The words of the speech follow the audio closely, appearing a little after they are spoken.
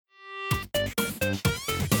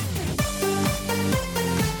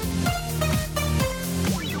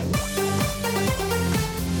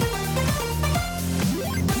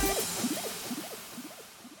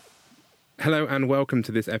Hello and welcome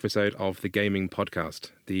to this episode of The Gaming Podcast.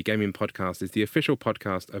 The Gaming Podcast is the official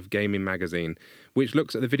podcast of Gaming Magazine, which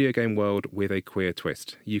looks at the video game world with a queer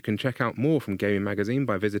twist. You can check out more from Gaming Magazine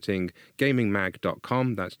by visiting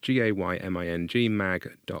gamingmag.com, that's Gayming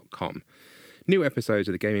mag.com. New episodes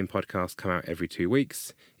of The Gaming Podcast come out every 2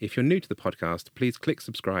 weeks. If you're new to the podcast, please click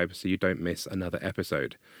subscribe so you don't miss another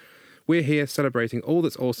episode. We're here celebrating all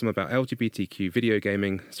that's awesome about LGBTQ video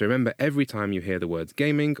gaming, so remember every time you hear the words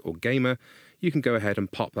gaming or gamer, you can go ahead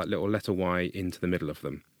and pop that little letter Y into the middle of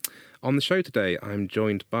them. On the show today, I'm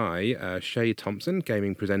joined by Shay Thompson,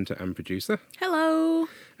 gaming presenter and producer. Hello.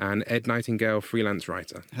 And Ed Nightingale, freelance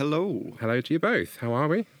writer. Hello. Hello to you both. How are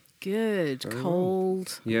we? Good. Very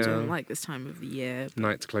cold. well. Yeah. I don't like this time of the year.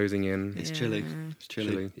 Night's closing in. It's chilly. It's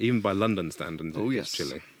chilly. Even by London standards, Oh, it's yes.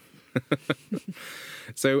 chilly.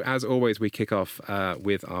 So, as always, we kick off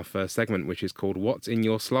with our first segment, which is called What's in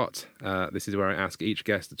Your Slot? This is where I ask each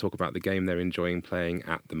guest to talk about the game they're enjoying playing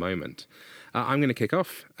at the moment. I'm going to kick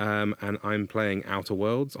off, and I'm playing Outer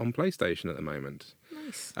Worlds on PlayStation at the moment.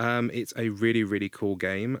 Nice. It's a really, really cool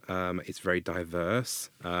game. It's very diverse.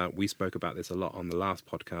 We spoke about this a lot on the last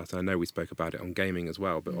podcast. I know we spoke about it on gaming as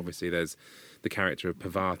well, but obviously there's the character of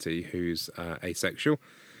Parvati, who's asexual,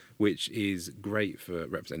 which is great for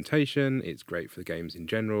representation, it's great for the games in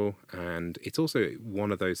general, and it's also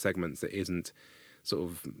one of those segments that isn't sort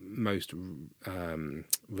of most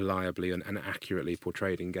reliably and accurately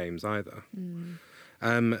portrayed in games either.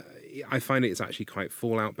 I find it's actually quite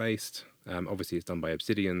Fallout-based. Obviously, it's done by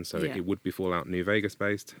Obsidian, so Yeah. it would be Fallout New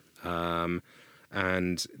Vegas-based.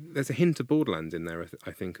 And there's a hint of Borderlands in there,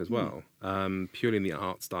 I think, as well, purely in the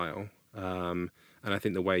art style. And I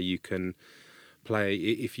think the way you can play,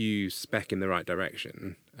 if you spec in the right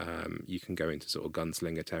direction, you can go into sort of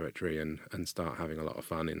gunslinger territory and start having a lot of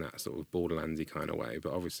fun in that sort of Borderlandsy kind of way.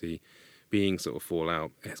 But obviously, being sort of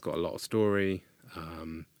Fallout, it's got a lot of story,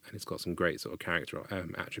 and it's got some great sort of character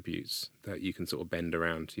attributes that you can sort of bend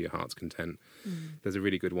around to your heart's content. There's a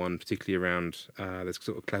really good one, particularly around there's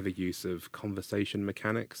sort of clever use of conversation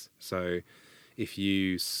mechanics. So if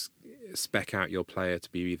you spec out your player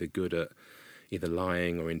to be either good at either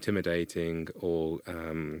lying or intimidating or,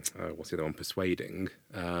 what's the other one, persuading,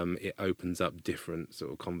 it opens up different sort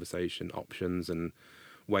of conversation options and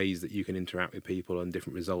ways that you can interact with people and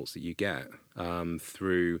different results that you get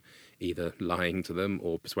through either lying to them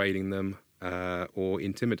or persuading them or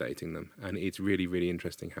intimidating them. And it's really, really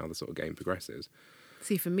interesting how the sort of game progresses.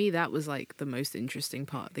 See, for me, that was like the most interesting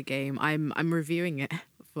part of the game. I'm reviewing it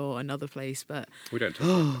for another place, but We don't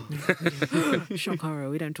talk shock horror.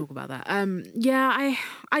 We don't talk about that. Yeah,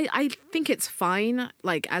 I think it's fine.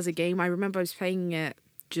 Like as a game, I remember I was playing it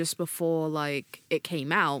just before like it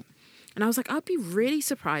came out, and I was like, I'd be really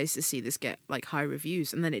surprised to see this get like high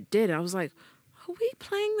reviews, and then it did. And I was like, are we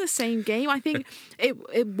playing the same game? I think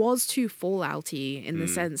it was too Fallout-y in the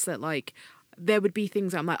sense that like there would be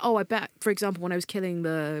things I'm like, oh, I bet, for example, when I was killing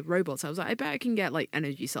the robots, I was like, I bet I can get like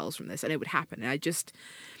energy cells from this, and it would happen. And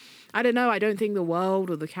I don't know, I don't think the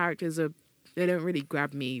world or the characters they don't really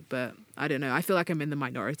grab me, but I don't know. I feel like I'm in the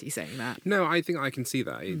minority saying that. No, I think I can see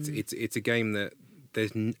that. It's a game that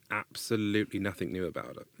there's absolutely nothing new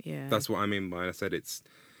about it. Yeah. That's what I mean by I said it's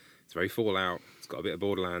very Fallout. It's got a bit of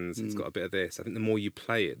Borderlands. It's got a bit of this. I think the more you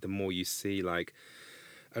play it, the more you see like,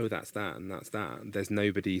 oh, that's that and that's that. There's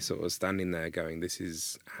nobody sort of standing there going, this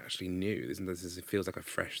is actually new. It feels like a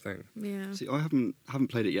fresh thing. Yeah. See, I haven't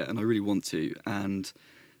played it yet, and I really want to. And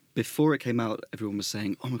before it came out, everyone was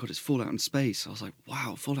saying, "Oh my god, it's Fallout in space." I was like,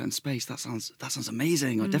 "Wow, Fallout in space! That sounds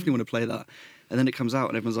amazing. I definitely want to play that." And then it comes out,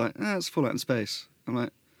 and everyone's like, "It's Fallout in space." I'm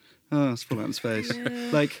like, "Oh, it's Fallout in space." Yeah.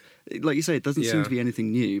 Like you say, it doesn't seem to be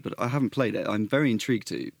anything new. But I haven't played it. I'm very intrigued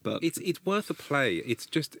to. But It's worth a play. It's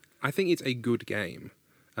just, I think it's a good game.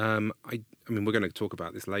 I mean, we're going to talk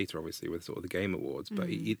about this later, obviously, with sort of the Game Awards, but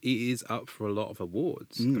it is up for a lot of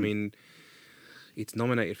awards. I mean, it's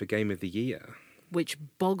nominated for Game of the Year. Which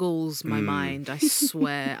boggles my mind, I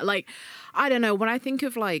swear. Like, I don't know, when I think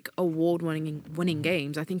of like award-winning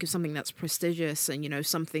games, I think of something that's prestigious and, you know,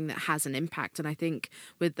 something that has an impact. And I think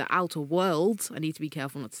with the Outer Worlds, I need to be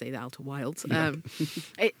careful not to say the Outer Wilds,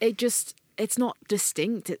 it's not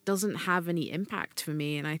distinct. It doesn't have any impact for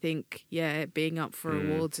me. And I think, yeah, it being up for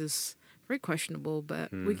awards is very questionable,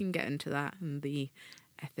 but we can get into that and the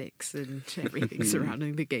ethics and everything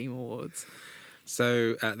surrounding the Game Awards.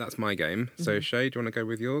 So that's my game. So Shay, do you want to go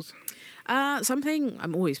with yours?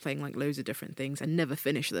 I'm always playing like loads of different things. I never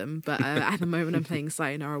finish them, but at the moment I'm playing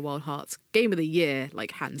Sayonara Wild Hearts. Game of the year,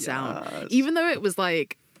 like hands down. Even though it was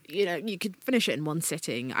like, you know, you could finish it in one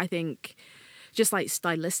sitting. I think just like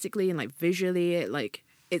stylistically and like visually, it like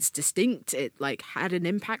it's distinct. It like had an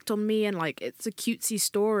impact on me, and like it's a cutesy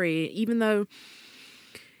story, even though.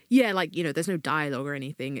 Yeah, like, you know, there's no dialogue or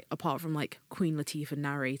anything apart from like Queen Latifah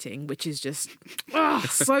narrating, which is just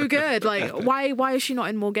so good. Like, why is she not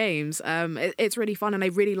in more games? It's really fun, and I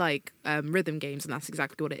really like rhythm games, and that's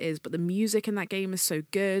exactly what it is. But the music in that game is so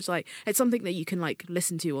good. Like, it's something that you can like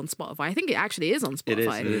listen to on Spotify. I think it actually is on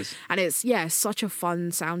Spotify. It is. And it's such a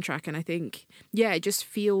fun soundtrack, and I think it just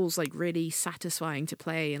feels like really satisfying to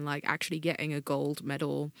play, and like actually getting a gold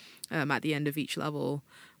medal at the end of each level,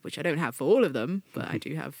 which I don't have for all of them, but I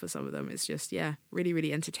do have for some of them. It's just, really,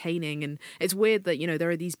 really entertaining. And it's weird that, you know, there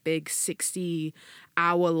are these big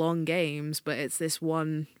 60-hour-long games, but it's this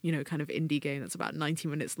one, you know, kind of indie game that's about 90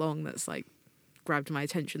 minutes long that's, like, grabbed my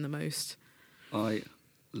attention the most. I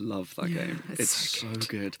love that game. It's so so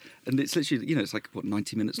good. And it's literally, you know, it's like,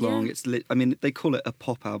 90 minutes long? It's I mean, they call it a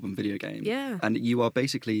pop album video game. Yeah. And you are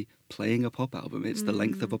basically playing a pop album. It's the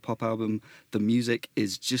length of a pop album. The music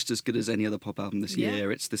is just as good as any other pop album this year.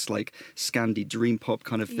 It's this, like, Scandi dream pop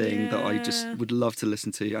kind of thing that I just would love to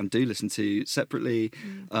listen to and do listen to separately.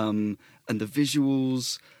 And the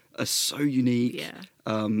visuals are so unique,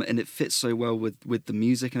 and it fits so well with the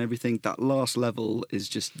music and everything. That last level is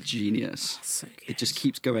just genius. So good. It just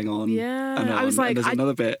keeps going on. I was like, and there's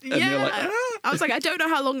another bit, and you're like, I was like, I don't know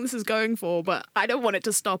how long this is going for, but I don't want it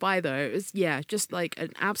to stop either. It was just like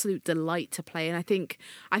an absolute delight to play. And I think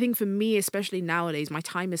for me, especially nowadays, my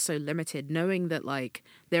time is so limited. Knowing that like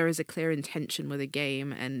there is a clear intention with a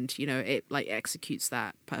game, and you know it like executes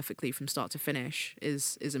that perfectly from start to finish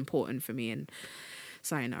is important for me. And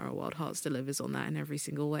Sayonara Wild Hearts delivers on that in every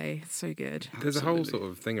single way. It's so good. There's a whole sort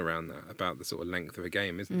of thing around that about the sort of length of a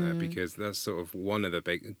game, isn't there? Because that's sort of one of the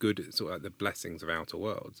big good sort of like the blessings of Outer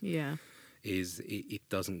Worlds. Yeah. Is it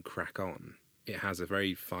doesn't crack on. It has a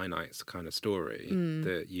very finite kind of story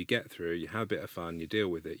that you get through, you have a bit of fun, you deal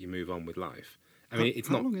with it, you move on with life. I mean,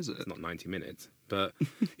 how long is it? It's not 90 minutes, but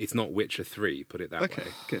it's not Witcher 3, put it that way.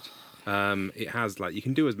 Good. It has, like, you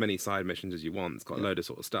can do as many side missions as you want. It's got a load of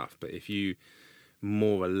sort of stuff, but if you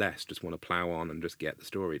more or less just want to plow on and just get the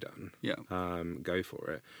story done, go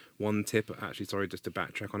for it. One tip, actually, sorry, just to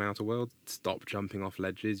backtrack on Outer Worlds, stop jumping off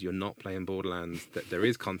ledges. You're not playing Borderlands. That there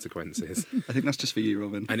is consequences. I think that's just for you,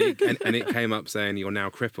 Robin. And it came up saying you're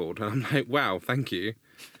now crippled, and I'm like, wow, thank you.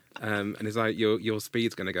 And it's like your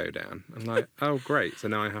speed's going to go down. I'm like, oh great, so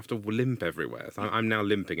now I have to limp everywhere. So I'm now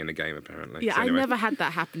limping in a game apparently. Yeah, so anyway. I never had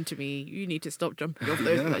that happen to me. You need to stop jumping off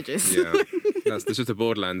those ledges. Yeah, that's just a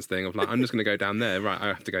Borderlands thing of like, I'm just going to go down there. Right, I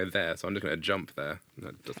have to go there, so I'm just going to jump there.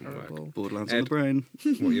 That doesn't work. Borderlands on the brain.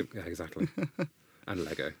 Well, yeah, exactly. And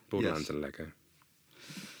Lego. Borderlands and Lego.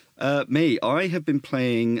 Me, I have been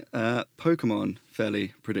playing Pokemon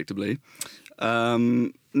fairly predictably.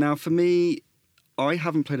 Now, for me, I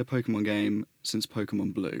haven't played a Pokemon game since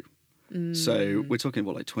Pokemon Blue. So we're talking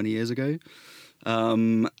about like 20 years ago.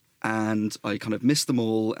 And I kind of missed them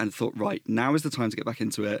all and thought, right, now is the time to get back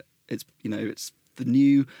into it. It's, you know, it's the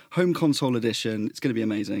new home console edition. It's going to be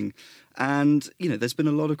amazing. And, you know, there's been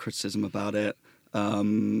a lot of criticism about it.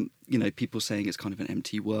 You know, people saying it's kind of an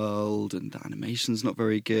empty world and the animation's not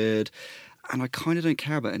very good. And I kind of don't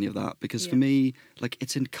care about any of that because for me, like,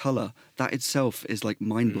 it's in colour. That itself is like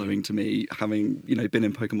mind-blowing to me, having, you know, been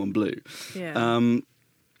in Pokemon Blue. Yeah.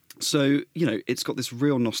 So, you know, it's got this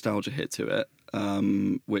real nostalgia hit to it,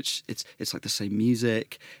 which it's like the same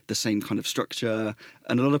music, the same kind of structure.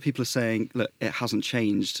 And a lot of people are saying, look, it hasn't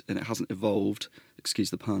changed and it hasn't evolved, excuse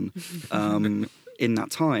the pun, in that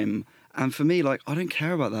time. And for me, like, I don't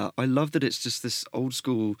care about that. I love that it's just this old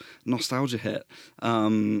school nostalgia hit.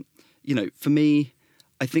 You know, for me,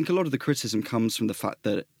 I think a lot of the criticism comes from the fact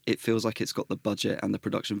that it feels like it's got the budget and the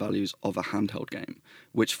production values of a handheld game,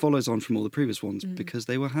 which follows on from all the previous ones because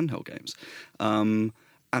they were handheld games.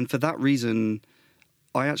 And for that reason,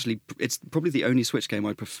 it's probably the only Switch game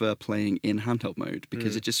I prefer playing in handheld mode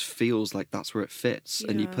because it just feels like that's where it fits.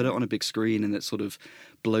 And you put it on a big screen and it sort of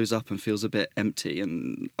blows up and feels a bit empty.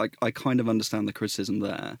 And I kind of understand the criticism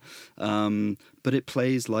there. But it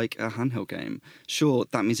plays like a handheld game. Sure,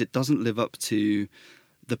 that means it doesn't live up to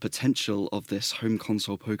the potential of this home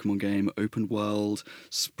console Pokemon game, open world,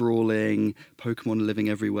 sprawling, Pokemon living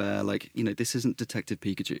everywhere. Like, you know, this isn't Detective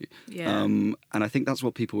Pikachu. Yeah. And I think that's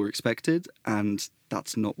what people were expected, and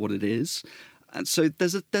that's not what it is. And so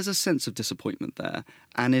there's a sense of disappointment there.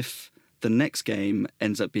 And if the next game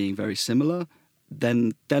ends up being very similar,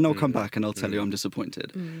 then I'll come back and I'll tell you I'm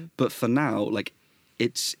disappointed. But for now, like,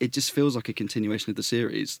 it just feels like a continuation of a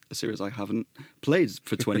series I haven't played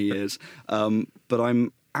for 20 years. But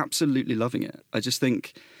I'm absolutely loving it. I just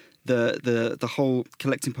think the whole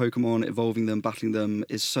collecting Pokemon, evolving them, battling them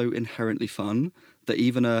is so inherently fun that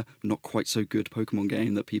even a not quite so good Pokemon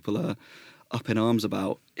game that people are up in arms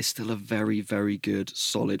about is still a very, very good,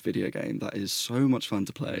 solid video game that is so much fun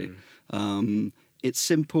to play. It's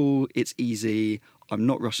simple, it's easy. I'm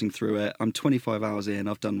not rushing through it. I'm 25 hours in.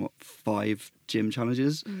 I've done, 5 gym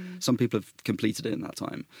challenges? Some people have completed it in that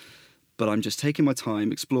time. But I'm just taking my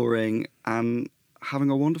time, exploring, and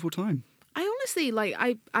having a wonderful time. I honestly, like,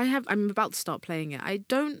 I'm about to start playing it. I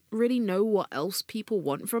don't really know what else people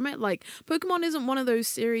want from it. Like, Pokemon isn't one of those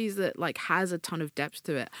series that, like, has a ton of depth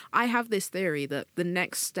to it. I have this theory that the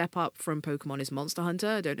next step up from Pokemon is Monster Hunter.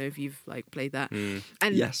 I don't know if you've, like, played that. And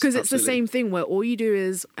Yes, because it's the absolutely. same thing where all you do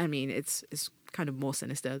is, I mean, it's kind of more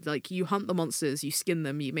sinister. Like, you hunt the monsters, you skin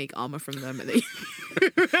them, you make armor from them, and they...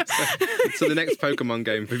 So the next Pokemon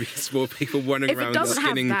game would be more people wandering If it around doesn't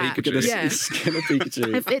have skinning that, Pikachu. yeah. Skin a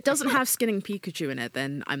Pikachu. If it doesn't have skinning Pikachu in it,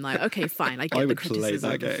 then I'm like, okay, fine. I get I the would play criticism.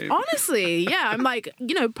 that game. Honestly, yeah, I'm like,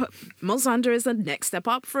 Monster Hunter is the next step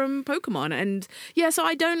up from Pokemon, and yeah, so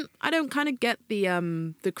I don't kind of get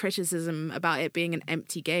the criticism about it being an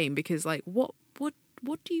empty game, because like, what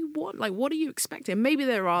do you want? Like, what are you expecting? Maybe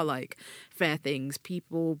there are like fair things.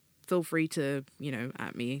 People feel free to,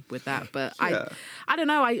 at me with that. But Yeah. I don't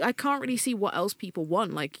know. I can't really see what else people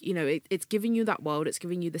want. Like, it's giving you that world. It's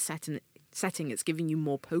giving you the setting. It's giving you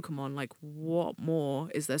more Pokemon. Like, what more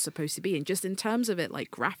is there supposed to be? And just in terms of it, like,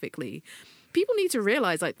 graphically, people need to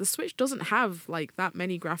realize, like, the Switch doesn't have, like, that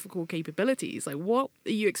many graphical capabilities. Like, what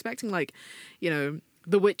are you expecting? Like, The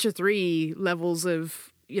Witcher 3 levels of,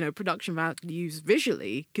 production values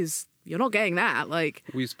visually, because you're not getting that. Like,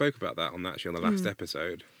 We spoke about that on the last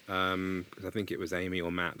episode, because I think it was Amy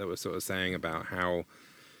or Matt that was sort of saying about how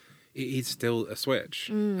it is still a Switch,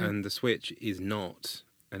 and the Switch is not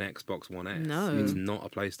an Xbox One S. No. It's not a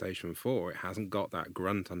PlayStation 4. It hasn't got that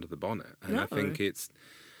grunt under the bonnet. And I think it's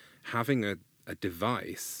having a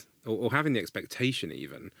device, or having the expectation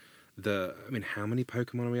even, how many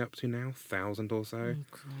Pokemon are we up to now? 1,000 or so?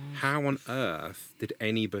 Oh, How on earth did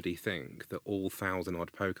anybody think that all 1,000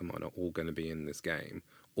 odd Pokemon are all going to be in this game?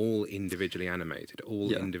 All individually animated,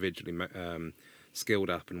 all individually skilled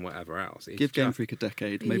up and whatever else. It's Give Game just- Freak a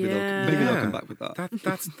decade. Maybe Yeah. they'll come back with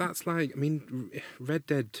that. That's like, Red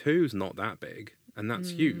Dead 2 is not that big, and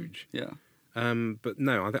that's huge. Yeah. But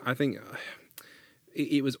no, I think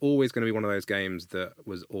it was always going to be one of those games that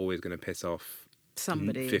was always going to piss off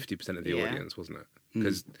somebody. 50% of the Yeah. audience, wasn't it?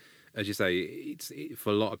 Because, as you say, it's for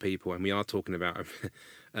a lot of people, and we are talking about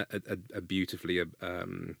a beautifully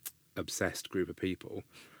obsessed group of people.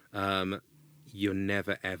 You're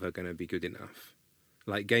never ever going to be good enough.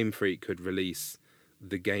 Like, Game Freak could release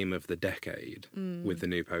the game of the decade with the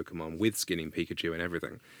new Pokemon, with skinning Pikachu and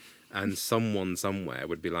everything, and someone somewhere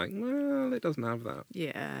would be like, well, it doesn't have that.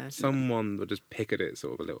 Yeah. Someone would just pick at it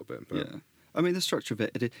sort of a little bit. But Yeah. I mean, the structure of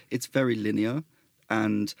it's very linear,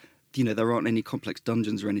 and there aren't any complex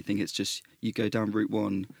dungeons or anything. It's just you go down Route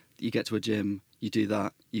 1, you get to a gym, you do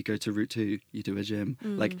that, you go to Route 2, you do a gym.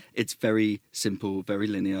 Like, it's very simple, very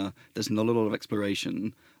linear. There's not a lot of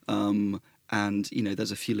exploration, and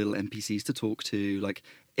there's a few little NPCs to talk to. Like,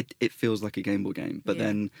 it feels like a Game Boy game, but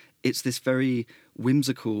then it's this very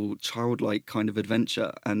whimsical, childlike kind of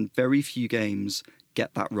adventure, and very few games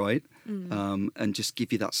get that right, and just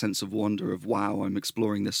give you that sense of wonder of, wow, I'm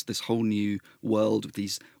exploring this whole new world with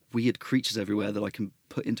these weird creatures everywhere that I can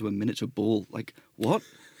put into a miniature ball. Like, what?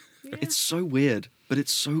 Yeah. It's so weird, but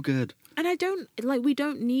it's so good. And we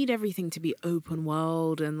don't need everything to be open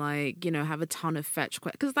world and, like, have a ton of fetch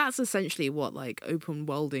quests, because that's essentially what, like, open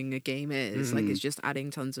worlding a game is. Like, it's just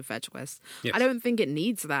adding tons of fetch quests. Yes. I don't think it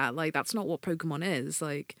needs that. Like, that's not what Pokemon is.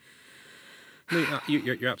 Like, No,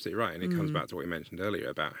 you're absolutely right, and it comes back to what we mentioned earlier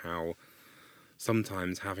about how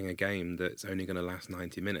sometimes having a game that's only going to last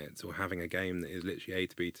 90 minutes, or having a game that is literally A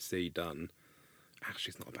to B to C done,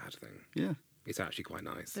 actually, it's not a bad thing. Yeah. It's actually quite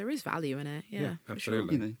nice. there is value in it. Yeah, for sure.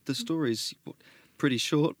 absolutely. The story's pretty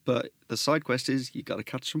short, but the side quest is you got to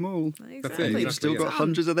catch them all. Exactly. And you've exactly, still yeah. got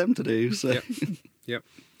hundreds of them to do. So. Yep.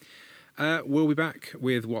 We'll be back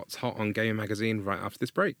with what's hot on Game Magazine right after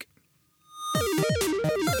this break.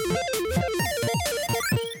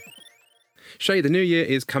 Shay, the new year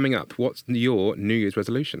is coming up. What's your New Year's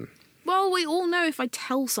resolution? Well, we all know if I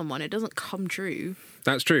tell someone, it doesn't come true.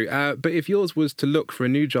 That's true. But if yours was to look for a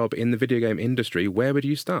new job in the video game industry, where would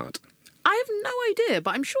you start? I have no idea,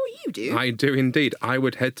 but I'm sure you do. I do indeed. I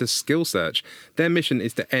would head to Skill Search. Their mission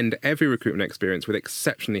is to end every recruitment experience with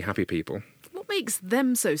exceptionally happy people. What makes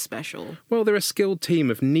them so special? Well, they're a skilled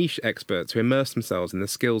team of niche experts who immerse themselves in the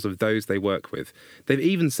skills of those they work with. They've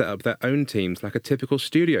even set up their own teams like a typical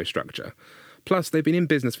studio structure. Plus, they've been in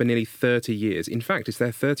business for nearly 30 years. In fact, it's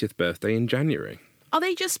their 30th birthday in January. Are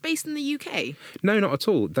they just based in the UK? No, not at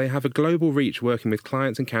all. They have a global reach, working with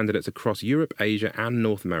clients and candidates across Europe, Asia, and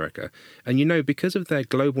North America. And because of their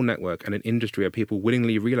global network and an industry where people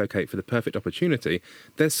willingly relocate for the perfect opportunity,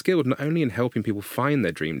 they're skilled not only in helping people find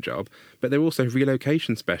their dream job, but they're also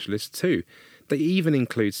relocation specialists too. They even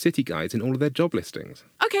include city guides in all of their job listings.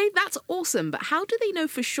 Okay, that's awesome, but how do they know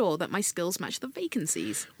for sure that my skills match the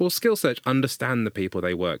vacancies? Well, SkillSearch understand the people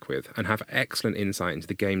they work with and have excellent insight into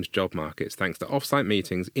the game's job markets thanks to off-site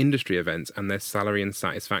meetings, industry events, and their salary and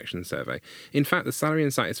satisfaction survey. In fact, the salary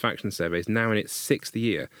and satisfaction survey is now in its 6th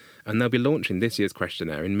year, and they'll be launching this year's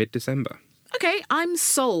questionnaire in mid-December. Okay, I'm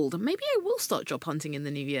sold. Maybe I will start job hunting in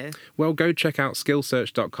the new year. Well, go check out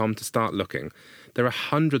skillsearch.com to start looking. There are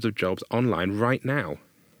hundreds of jobs online right now.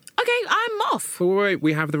 Okay, I'm off. But wait,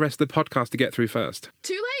 we have the rest of the podcast to get through first.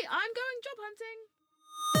 Too late, I'm going job hunting.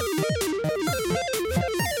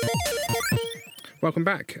 Welcome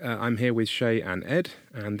back. I'm here with Shay and Ed,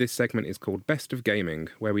 and this segment is called Best of Gaming,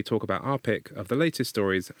 where we talk about our pick of the latest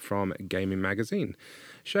stories from Gaming Magazine.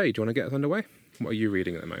 Shay, do you want to get us underway? What are you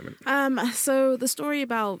reading at the moment? So the story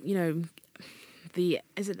about, the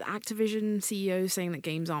Activision CEO saying that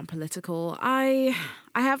games aren't political. I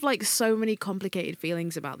have like so many complicated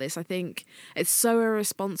feelings about this. I think it's so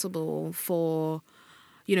irresponsible for,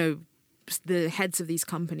 the heads of these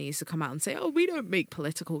companies to come out and say, oh, we don't make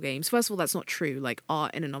political games. First of all, that's not true. Like,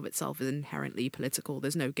 art in and of itself is inherently political.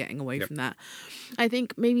 There's no getting away from that. I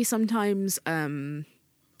think maybe sometimes,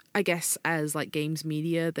 I guess as like games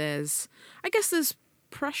media, there's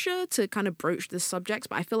pressure to kind of broach this subject,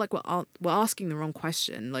 but I feel like we're asking the wrong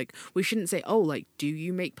question. Like, we shouldn't say, oh, like, do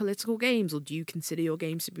you make political games, or do you consider your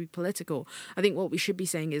games to be political? I think what we should be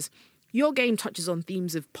saying is, your game touches on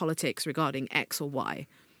themes of politics regarding X or Y.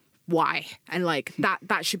 Why? And like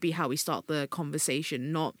that should be how we start the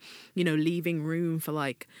conversation, not, leaving room for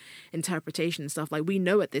like interpretation and stuff. Like, we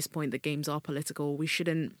know at this point that games are political. We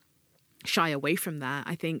shouldn't shy away from that.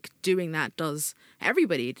 I think doing that does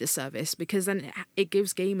everybody a disservice, because then it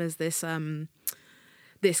gives gamers this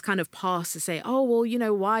kind of pass to say, oh,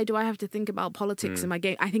 well, why do I have to think about politics in my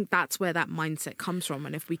game? I think that's where that mindset comes from,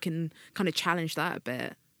 and if we can kind of challenge that a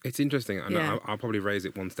bit. It's interesting, and I'll probably raise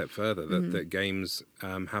it one step further, that games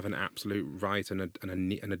have an absolute right and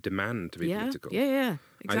a demand to be political. Yeah,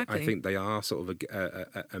 exactly. I think they are sort of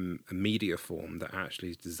a media form that actually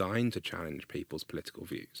is designed to challenge people's political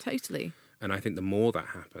views. Totally. And I think the more that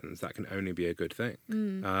happens, that can only be a good thing.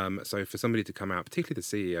 So for somebody to come out, particularly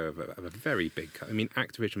the CEO of a very big,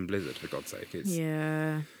 Activision Blizzard, for God's sake,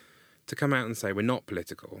 to come out and say we're not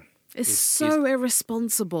political. It's so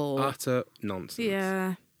irresponsible. Utter nonsense.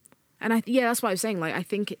 Yeah. And that's what I was saying. Like, I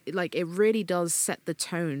think it really does set the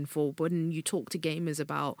tone for when you talk to gamers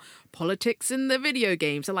about politics in the video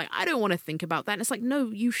games. They're like, I don't want to think about that. And it's like, no,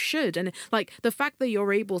 you should. And like the fact that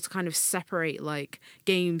you're able to kind of separate like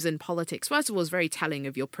games and politics, first of all, is very telling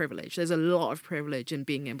of your privilege. There's a lot of privilege in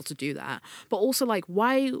being able to do that. But also, like,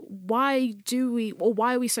 why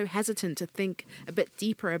are we so hesitant to think a bit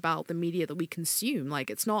deeper about the media that we consume? Like,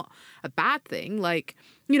 it's not a bad thing. Like,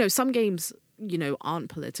 some games, aren't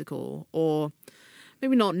political, or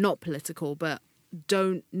maybe not political, but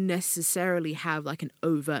don't necessarily have like an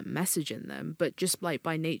overt message in them, but just like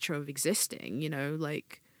by nature of existing,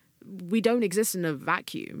 like we don't exist in a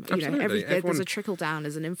vacuum. Absolutely. There's a trickle down,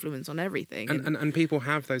 there's an influence on everything. And people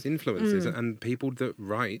have those influences, and people that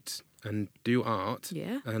write and do art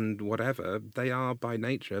and whatever, they are by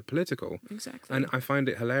nature political. Exactly. And I find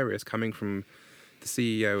it hilarious coming from the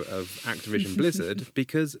CEO of Activision Blizzard,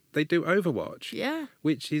 because they do Overwatch. Yeah.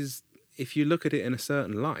 Which is, if you look at it in a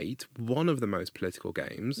certain light, one of the most political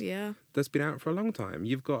games that's been out for a long time.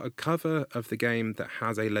 You've got a cover of the game that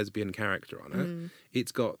has a lesbian character on it.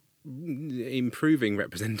 It's got improving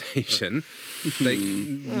representation. I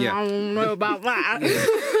don't know about that.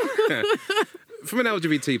 From an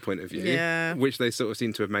LGBT point of view, which they sort of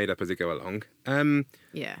seem to have made up as they go along.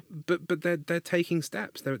 But they're taking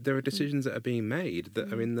steps. There are decisions that are being made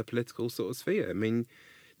that are in the political sort of sphere. I mean,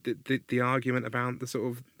 the argument about the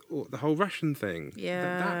sort of the whole Russian thing.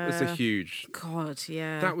 That was a huge. God,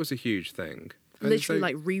 yeah. That was a huge thing. Literally,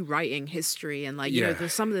 like rewriting history, and like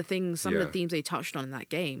some of the themes they touched on in that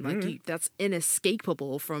game, like that's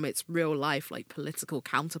inescapable from its real life, like political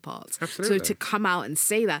counterparts. Absolutely. So to come out and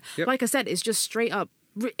say that, like I said, it's just straight up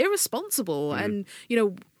irresponsible, and I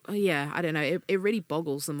don't know. It really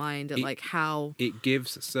boggles the mind at like how it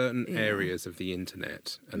gives certain areas of the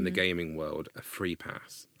internet and the gaming world a free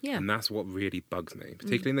pass. Yeah, and that's what really bugs me,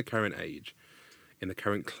 particularly in the current age. In the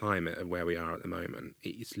current climate of where we are at the moment,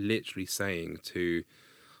 it's literally saying to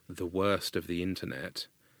the worst of the internet,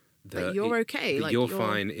 That you're okay, that like, you're you're-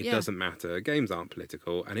 fine. It yeah. doesn't matter. Games aren't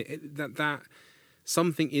political, and that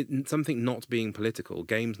something not being political,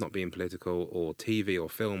 games not being political, or TV or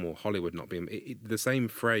film or Hollywood not being. The same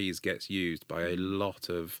phrase gets used by a lot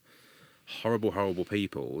of horrible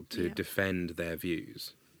people to Yeah. defend their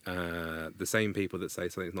views. The same people that say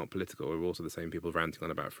something's not political are also the same people ranting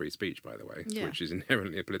on about free speech, by the way, Yeah. which is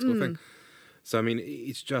inherently a political thing. So, I mean,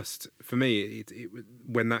 it's just, for me,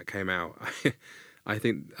 when that came out, I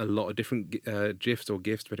think a lot of different GIFs or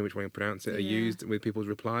GIFs, depending on which way you pronounce it, are Yeah. used with people's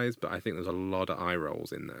replies, but I think there's a lot of eye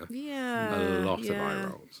rolls in there. Yeah. A lot of yeah. eye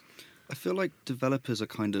rolls. I feel like developers are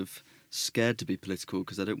kind of scared to be political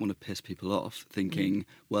because they don't want to piss people off, thinking,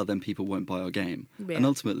 well, then people won't buy our game. Yeah. And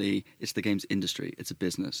ultimately, it's the games industry. It's a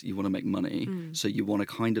business. You want to make money, so you want to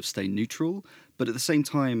kind of stay neutral. But at the same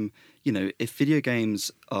time, you know, if video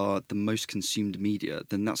games are the most consumed media,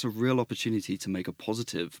 then that's a real opportunity to make a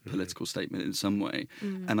positive political statement in some way.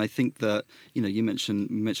 And I think that, you know, you mentioned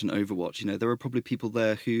Overwatch. You know, there are probably people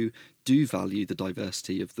there who do value the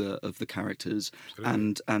diversity of the characters,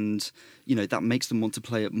 and you know, that makes them want to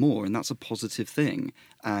play it more, and that's a positive thing.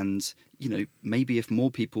 And you know, maybe if more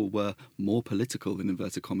people were more political, in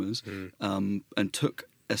inverted commas, and took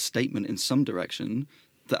a statement in some direction,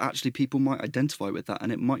 that actually people might identify with that,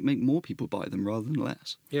 and it might make more people buy them rather than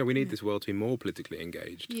less. Yeah, we need this world to be more politically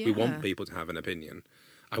engaged. We Yeah. want people to have an opinion.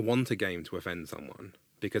 I want a game to offend someone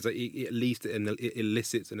because at least it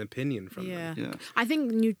elicits an opinion from them. Yeah. I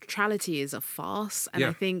think neutrality is a farce, and I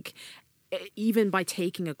Yeah. think even by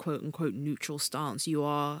taking a quote unquote neutral stance, you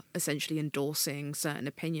are essentially endorsing certain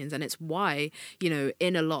opinions. And it's why, you know,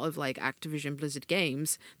 in a lot of like Activision Blizzard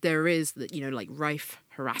games, there is that, you know, like rife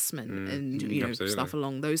harassment and, you know, absolutely. stuff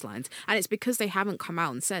along those lines. And it's because they haven't come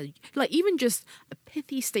out and said, like, even just a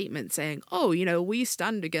pithy statement saying, oh, you know, we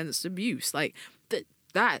stand against abuse. Like,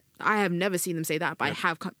 that I have never seen them say that, but I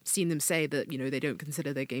have seen them say that, you know, they don't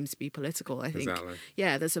consider their games to be political. I think, Exactly.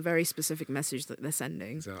 yeah, that's a very specific message that they're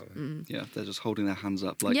sending. Exactly. Yeah, they're just holding their hands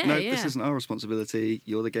up, like, Yeah, no, yeah. this isn't our responsibility.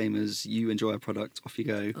 You're the gamers. You enjoy our product. Off you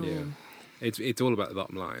go. Yeah. It's all about the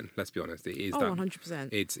bottom line. Let's be honest. It is Oh, that 100%.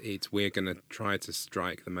 It's we're going to try to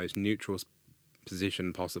strike the most neutral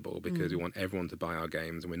position possible because we want everyone to buy our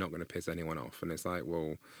games and we're not going to piss anyone off. And it's like,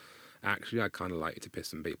 well, actually, I kind of like to piss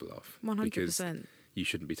some people off 100%. you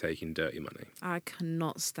shouldn't be taking dirty money. I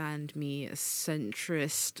cannot stand me a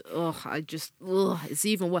centrist. It's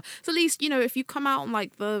even worse. So at least, you know, if you come out on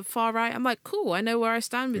like the far right, I'm like, cool, I know where I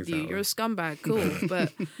stand with you. You're a scumbag, cool.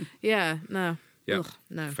 But yeah, no. Yeah, Ugh,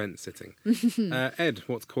 no. fence sitting. Ed,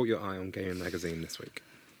 what's caught your eye on Gaming Magazine this week?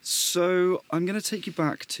 So I'm going to take you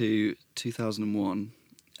back to 2001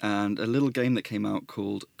 and a little game that came out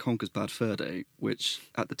called Conker's Bad Fur Day, which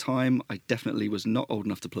at the time I definitely was not old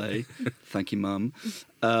enough to play. Thank you, Mum.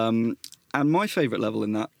 And my favourite level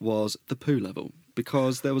in that was the poo level,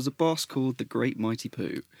 because there was a boss called the Great Mighty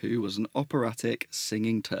Poo, who was an operatic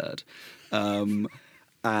singing turd.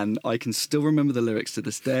 And I can still remember the lyrics to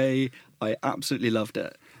this day. I absolutely loved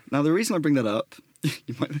it. Now, the reason I bring that up,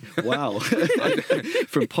 you might, wow,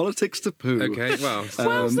 from politics to poo. Okay, well, it's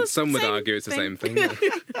the some would same argue it's the thing. same thing.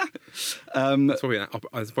 It's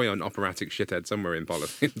probably an operatic shithead somewhere in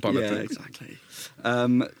politics. Yeah, exactly.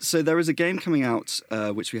 So there is a game coming out,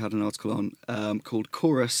 which we had an article on, called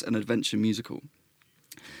Chorus, an Adventure Musical,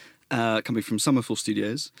 coming from Summerfall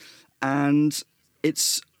Studios. And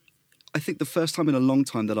it's, I think, the first time in a long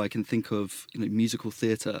time that I can think of, you know, musical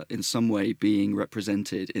theatre in some way being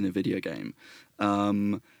represented in a video game.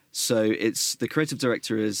 So it's, the creative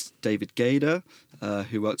director is David Gader,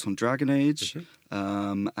 who worked on Dragon Age,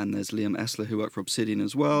 and there's Liam Esler, who worked for Obsidian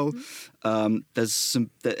as well. There's some,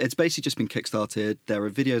 it's basically just been kickstarted. There are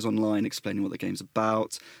videos online explaining what the game's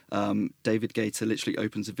about. David Gader literally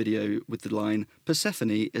opens a video with the line,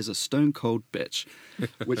 "Persephone is a stone cold bitch,"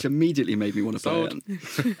 which immediately made me want to play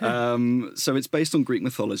it. So it's based on Greek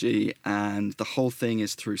mythology, and the whole thing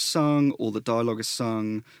is through sung. All the dialogue is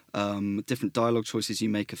sung. Different dialogue choices you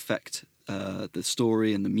make affect the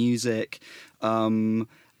story and the music.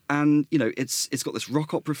 And you know, it's got this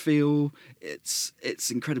rock opera feel. It's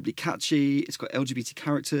incredibly catchy. It's got LGBT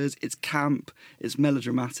characters. It's camp. It's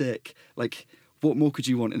melodramatic. Like, what more could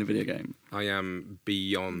you want in a video game? I am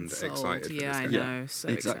beyond Sold. excited for Yeah, this I game. know. So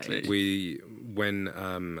exactly. excited.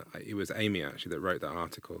 When it was Amy actually that wrote that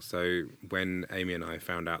article. So when Amy and I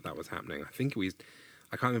found out that was happening, I think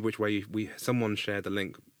I can't remember which way someone shared the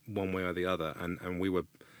link one way or the other, and we were.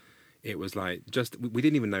 It was like we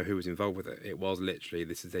didn't even know who was involved with it. It was literally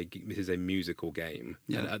this is a musical game.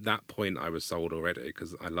 Yeah. And at that point, I was sold already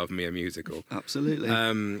because I love me a musical. Absolutely.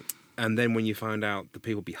 And then when you find out the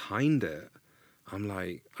people behind it, I'm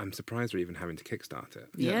like, I'm surprised they're even having to kickstart it.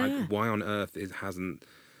 Yeah. Like, why on earth hasn't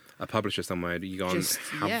a publisher somewhere you go and Just,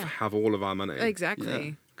 yeah. have all of our money?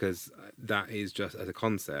 Exactly. Because that is just as a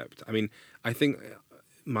concept. I mean, I think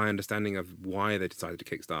my understanding of why they decided to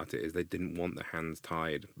kickstart it is they didn't want their hands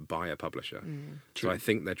tied by a publisher. So I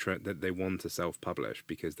think that they want to self-publish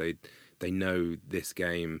because they know this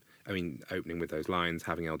game. I mean, opening with those lines,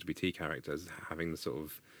 having LGBT characters, having the sort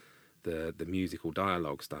of the musical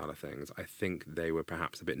dialogue style of things. I think they were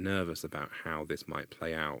perhaps a bit nervous about how this might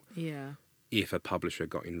play out. Yeah. If a publisher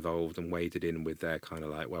got involved and waded in with their kind of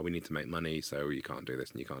like, well, we need to make money, so you can't do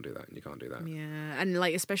this and you can't do that and you can't do that. Yeah, and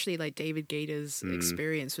like especially like David Gator's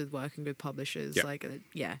experience with working with publishers,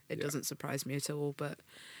 it doesn't surprise me at all. But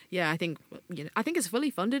yeah, I think it's fully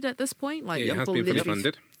funded at this point. Like It has people been fully literally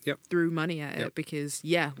funded. Yep. threw money at it because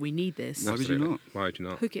we need this. Why would you not? Why would you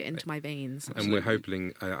not? Hook it into my veins. And we're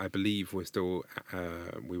hoping, I believe we're still,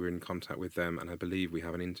 we were in contact with them, and I believe we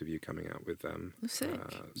have an interview coming out with them Oh, sick.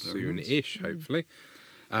 soon-ish, hopefully.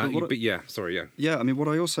 But yeah. Yeah, I mean, what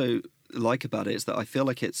I also like about it is that I feel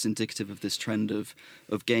like it's indicative of this trend of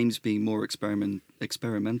games being more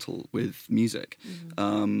experimental with music,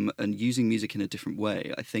 and using music in a different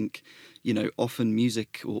way. I think, often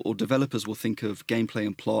music or developers will think of gameplay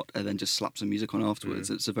and plot and then just slap some music on afterwards.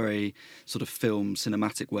 It's a very sort of film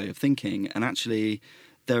cinematic way of thinking. And actually,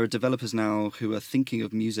 there are developers now who are thinking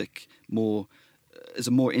of music more as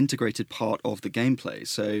a more integrated part of the gameplay.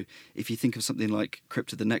 So if you think of something like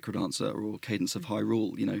Crypt of the Necrodancer or Cadence of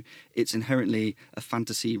Hyrule, it's inherently a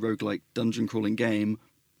fantasy roguelike dungeon crawling game,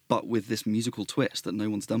 but with this musical twist that no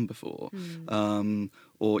one's done before.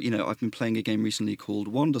 I've been playing a game recently called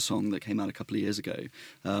Wander Song that came out a couple of years ago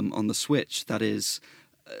on the Switch. That is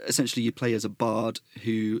essentially you play as a bard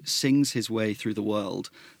who sings his way through the world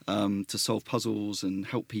to solve puzzles and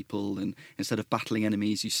help people, and instead of battling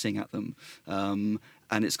enemies you sing at them, and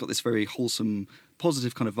it's got this very wholesome,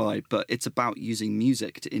 positive kind of vibe, but it's about using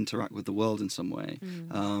music to interact with the world in some way.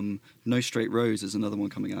 No Straight Roads is another one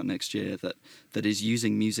coming out next year that is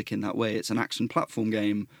using music in that way. It's an action platform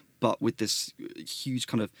game, but with this huge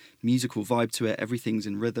kind of musical vibe to it. Everything's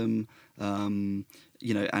in rhythm, and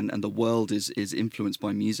the world is influenced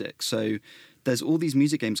by music. So there's all these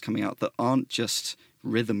music games coming out that aren't just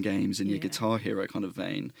rhythm games in your Guitar Hero kind of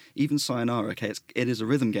vein. Even Sayonara, it is a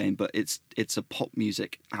rhythm game, but it's a pop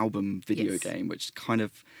music album video game, which kind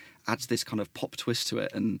of adds this kind of pop twist to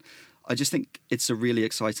it. And I just think it's a really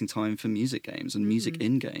exciting time for music games and music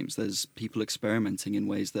in games. There's people experimenting in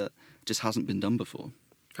ways that just hasn't been done before.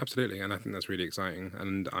 Absolutely, and I think that's really exciting,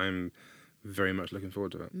 and I'm very much looking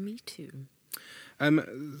forward to it. Me too.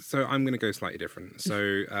 So I'm going to go slightly different.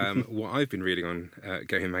 So what I've been reading on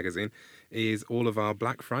Gaming Magazine is all of our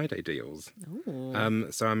Black Friday deals.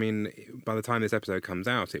 So I mean, by the time this episode comes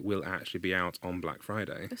out, it will actually be out on Black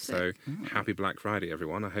Friday. So happy Black Friday,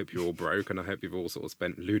 everyone. I hope you're all broke, and I hope you've all sort of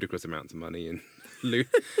spent ludicrous amounts of money in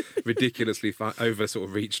ridiculously over sort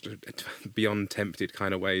of reached beyond tempted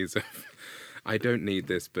kind of ways of, I don't need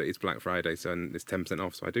this, but it's Black Friday, so it's 10%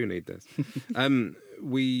 off, so I do need this.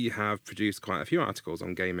 We have produced quite a few articles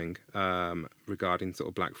on gaming regarding sort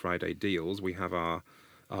of Black Friday deals. We have our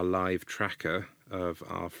live tracker of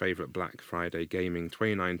our favourite Black Friday gaming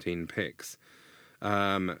 2019 picks.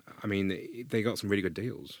 I mean, they got some really good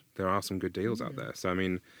deals. There are some good deals out there. So, I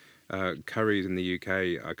mean, Currys in the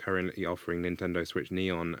UK are currently offering Nintendo Switch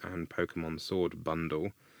Neon and Pokemon Sword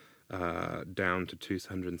bundle down to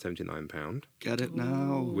 £279. Get it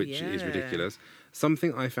now. Which is ridiculous.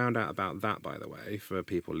 Something I found out about that, by the way, for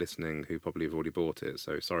people listening who probably have already bought it,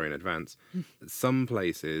 so sorry in advance. Some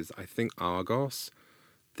places, I think Argos,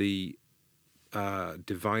 the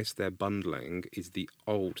device they're bundling is the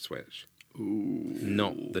old Switch.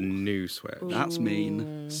 Not the new Switch. That's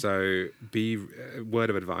mean. So be word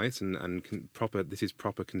of advice and proper. This is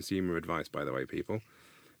proper consumer advice, by the way, people.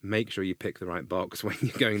 Make sure you pick the right box when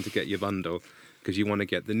you're going to get your bundle, because you want to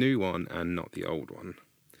get the new one and not the old one.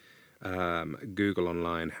 Google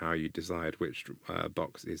online how you decide which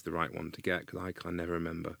box is the right one to get, because I can never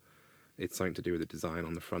remember. It's something to do with the design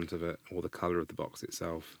on the front of it or the colour of the box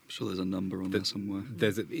itself. I'm sure there's a number on there somewhere.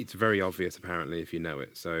 It's very obvious, apparently, if you know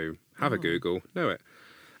it. So have a Google, know it.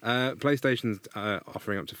 PlayStation's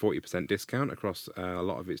offering up to 40% discount across a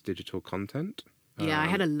lot of its digital content. Yeah, I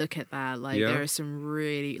had a look at that. There are some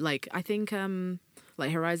really, I think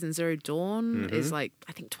Horizon Zero Dawn is I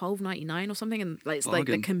think $12.99 or something, and it's like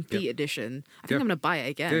the complete edition. I think I'm gonna buy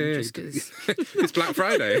it again just because it's Black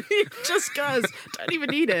Friday. Just because, don't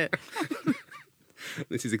even need it.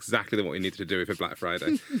 This is exactly what we needed to do for Black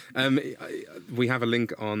Friday. We have a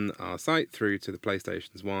link on our site through to the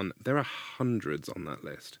PlayStation's one. There are hundreds on that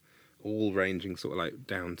list all ranging sort of like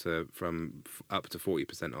down to up to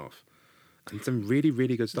 40% off, and some really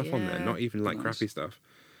really good stuff on there. Yeah. Not even like Nice. crappy stuff.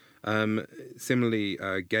 Similarly,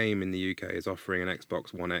 Game in the UK is offering an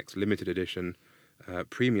Xbox One X limited edition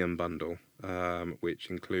premium bundle, which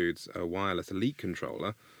includes a wireless Elite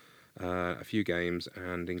controller, a few games,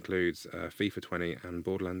 and includes FIFA 20 and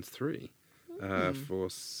Borderlands 3 for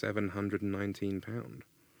 £719,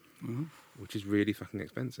 which is really fucking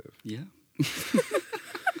expensive. Yeah.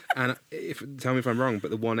 And tell me if I'm wrong,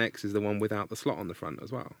 but the One X is the one without the slot on the front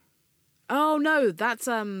as well. Oh no, that's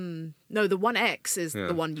no. The One X is Yeah.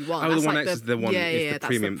 the one you want. Oh, That's the One like X is the one. Yeah, It's yeah, the that's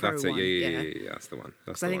premium. the pro That's it. one, Yeah. That's the one. That's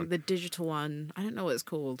Because the I think one. the digital one, I don't know what it's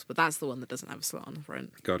called, but that's the one that doesn't have a slot on the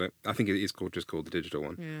front. Got it. I think it is just called the digital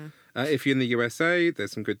one. Yeah. If you're in the USA,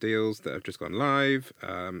 there's some good deals that have just gone live.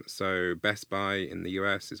 So Best Buy in the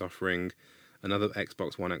US is offering another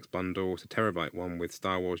Xbox One X bundle. It's a terabyte one with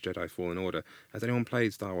Star Wars Jedi Fallen Order. Has anyone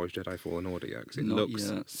played Star Wars Jedi Fallen Order yet? Because it Not looks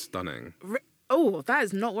yet. stunning. Oh, that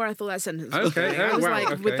is not where I thought that sentence was Okay, going. I oh, was wow, like,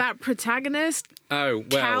 okay. with that protagonist, Oh,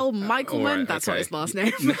 well. Cal Michaelman, all right, that's okay. not his last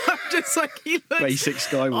name. I'm just like, he looks... Basic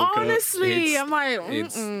Skywalker. Honestly, I'm like,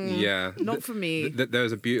 It's yeah. not for me. There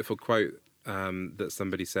was a beautiful quote that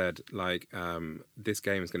somebody said, like, this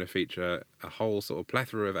game is going to feature a whole sort of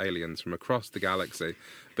plethora of aliens from across the galaxy,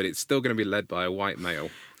 but it's still going to be led by a white male.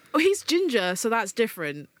 Oh, he's ginger, so that's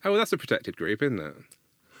different. Oh, well, that's a protected group, isn't it?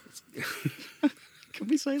 Can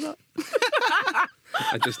we say that?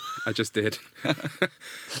 I just did.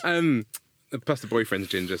 Plus the boyfriend's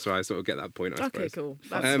ginger, so I sort of get that point, I Okay, suppose. cool.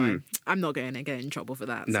 That's fine. I'm not going to get in trouble for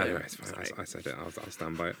that. No, so it's fine. sorry. I said it. I'll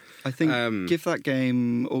stand by it. I think give that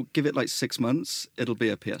game, or give it like 6 months, it'll be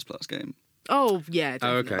a PS Plus game. Oh, yeah,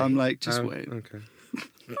 Oh, definitely. okay. I'm like, just wait. Okay.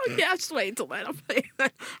 Oh, yeah, just wait until then. I'm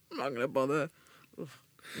not going to bother.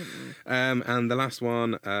 And the last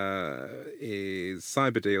one is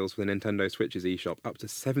Cyber Deals with a Nintendo Switch's eShop up to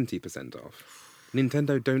 70% off.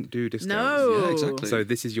 Nintendo don't do discounts. No. Yeah, exactly. So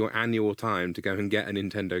this is your annual time to go and get a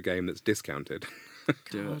Nintendo game that's discounted.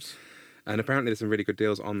 Do it. And apparently there's some really good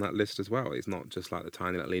deals on that list as well. It's not just like the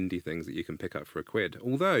tiny little indie things that you can pick up for £1.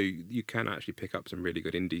 Although you can actually pick up some really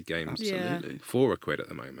good indie games Absolutely. for £1 at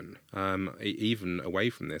the moment. Even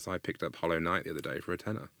away from this, I picked up Hollow Knight the other day for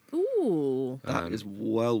 £10. Ooh. That is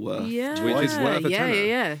well worth. Yeah. Which is worth a yeah, tenner.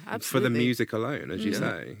 yeah, For absolutely. the music alone, as you Yeah.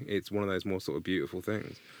 say. It's one of those more sort of beautiful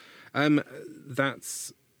things.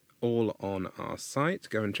 That's all on our site.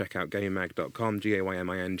 Go and check out gaymag.com,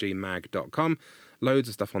 Gayming mag.com. Loads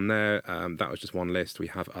of stuff on there. That was just one list. We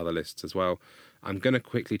have other lists as well. I'm going to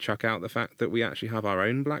quickly chuck out the fact that we actually have our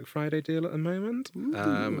own Black Friday deal at the moment.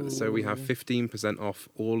 So we have 15% off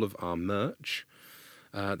all of our merch.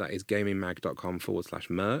 That is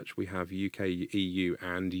gamingnmag.com/merch. We have UK, EU,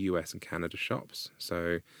 and US and Canada shops.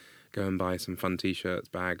 So go and buy some fun t-shirts,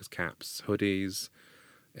 bags, caps, hoodies,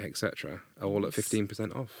 etc. All at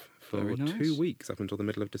 15% off for Very nice. 2 weeks up until the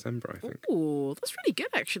middle of December, I think. Ooh, that's really good,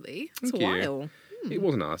 actually. That's Thank a you. while. It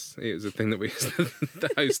wasn't us. It was a thing that we,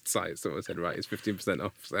 the host site sort of said, right, it's 15%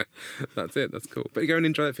 off. So that's it. That's cool. But you go and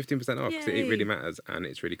enjoy that 15% off because it Yay. really matters and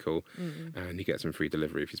it's really cool. And you get some free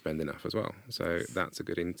delivery if you spend enough as well. So that's a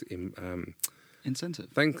good Incentive.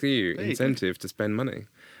 thank you. There you Incentive to spend money.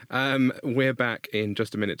 We're back in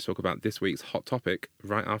just a minute to talk about this week's hot topic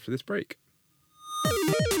right after this break.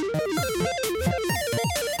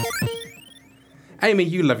 Amy,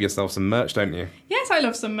 you love yourself some merch, don't you? Yes, I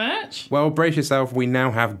love some merch. Well, brace yourself. We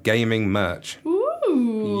now have gaming merch.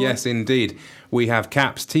 Ooh. Yes, indeed. We have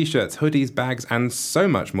caps, t-shirts, hoodies, bags, and so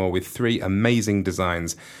much more with 3 amazing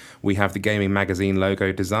designs. We have the Gaming Magazine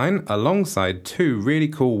logo design alongside 2 really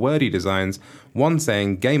cool wordy designs, one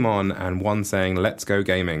saying Game On and one saying Let's Go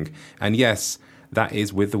Gaming. And yes, that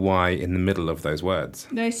is with the Y in the middle of those words.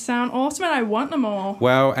 They sound awesome and I want them all.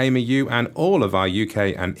 Well, Amy, you and all of our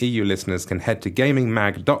UK and EU listeners can head to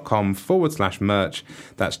gamingnmag.com/merch.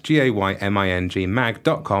 That's GAYMING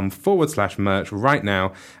mag.com/merch right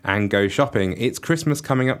now and go shopping. It's Christmas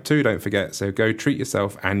coming up too, don't forget. So go treat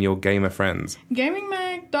yourself and your gamer friends.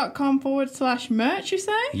 Gamingnmag.com/merch, you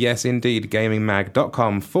say? Yes, indeed.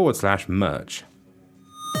 gamingnmag.com/merch.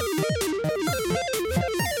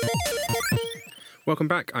 Welcome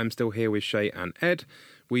back. I'm still here with Shay and Ed.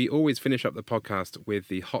 We always finish up the podcast with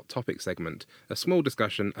the Hot Topic segment, a small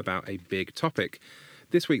discussion about a big topic.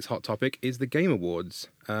 This week's Hot Topic is the Game Awards.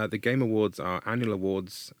 The Game Awards are annual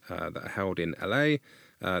awards that are held in LA.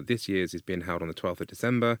 This year's is being held on the 12th of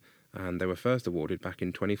December, and they were first awarded back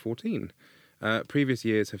in 2014. Previous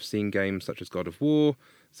years have seen games such as God of War,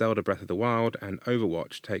 Zelda Breath of the Wild, and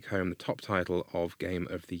Overwatch take home the top title of Game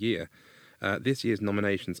of the Year. This year's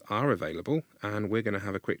nominations are available, and we're going to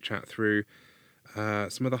have a quick chat through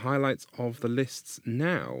some of the highlights of the lists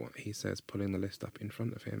now. He says, pulling the list up in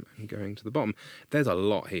front of him and going to the bottom. There's a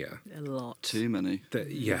lot here. A lot. Too many.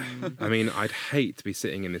 Yeah. I mean, I'd hate to be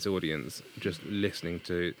sitting in this audience just listening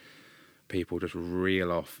to people just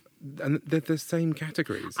reel off. And they're the same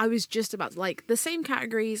categories. I was just about like the same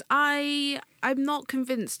categories. I'm not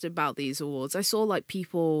convinced about these awards. I saw like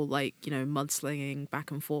people like, mudslinging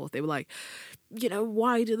back and forth. They were like,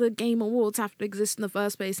 why do the game awards have to exist in the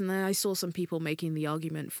first place? And then I saw some people making the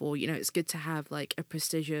argument for, it's good to have like a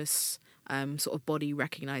prestigious sort of body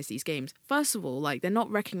recognize these games. First of all, like they're not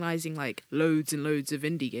recognizing like loads and loads of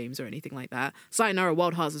indie games or anything like that. Sayonara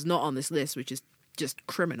Wild Hearts is not on this list, which is just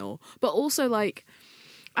criminal. But also like,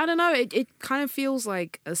 I don't know, it kind of feels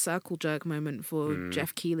like a circle jerk moment for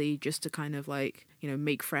Jeff Keighley just to kind of like,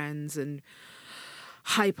 make friends and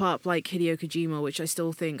hype up like Hideo Kojima, which I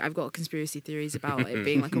still think I've got conspiracy theories about it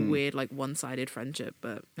being like a weird, like one-sided friendship.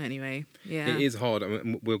 But anyway, yeah. It is hard. I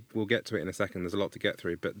mean, we'll get to it in a second. There's a lot to get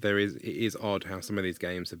through, but it is odd how some of these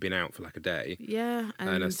games have been out for like a day. Yeah.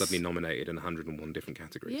 And are suddenly nominated in 101 different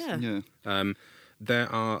categories. Yeah. Yeah. There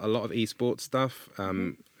are a lot of esports stuff.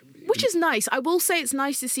 Which is nice. I will say it's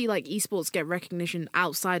nice to see like esports get recognition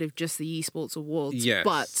outside of just the esports awards. Yes.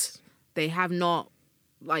 But they have not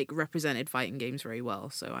like represented fighting games very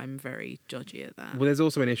well, so I'm very judgy at that. Well, there's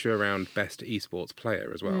also an issue around best esports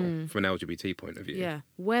player as well, from an LGBT point of view. Yeah.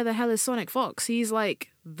 Where the hell is Sonic Fox? He's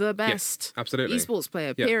like the best absolutely. esports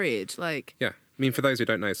player, Yeah. period. Like, Yeah. I mean, for those who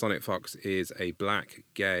don't know, Sonic Fox is a black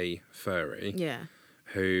gay furry yeah.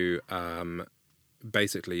 who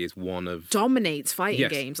basically is one of... Dominates fighting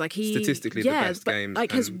Yes. games. Like he Statistically the best but, games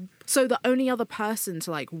Like and- so the only other person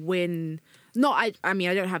to like win, not I mean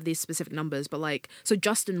I don't have these specific numbers, but like so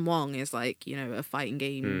Justin Wong is like, a fighting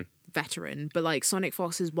game veteran, but like Sonic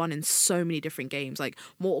Fox has won in so many different games, like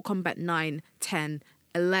Mortal Kombat 9, 10,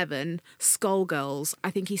 11, Skullgirls.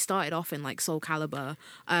 I think he started off in like Soul Calibur.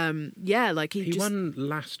 Like he just won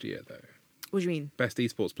last year, though. What do you mean? Best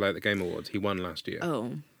esports player at the Game Awards. He won last year.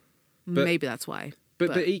 Oh. But- Maybe that's why.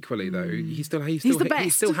 But equally, though, he still the he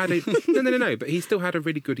best. still had a no. But he still had a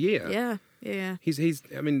really good year. Yeah. He's.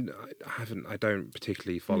 I mean, I don't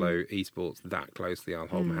particularly follow esports that closely. I'll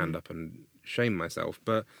hold my hand up and shame myself.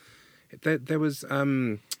 But there was.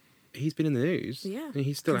 He's been in the news. Yeah. And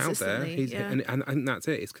he's still out there. Consistently, And that's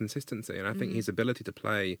it. It's consistency, and I think his ability to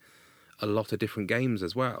play a lot of different games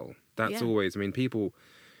as well. That's Yeah. always. I mean, people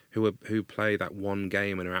who play that one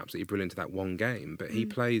game and are absolutely brilliant at that one game, but he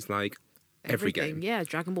plays like. Every game. Yeah,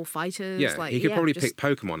 Dragon Ball Fighters. Yeah, like, he could probably just- pick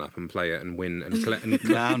Pokemon up and play it and win and collect and,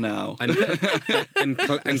 Now. and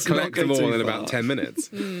Let's collect not go them all too in far. about 10 minutes.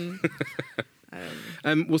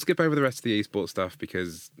 We'll skip over the rest of the esports stuff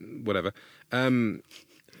because whatever.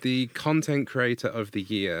 The Content Creator of the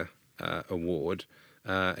Year award,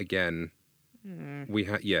 again, we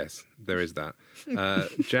had, yes, there is that.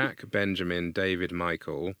 Jack, Benjamin, David,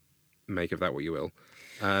 Michael, make of that what you will.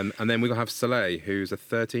 And then we'll have Soleil, who's a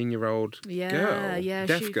 13-year-old girl,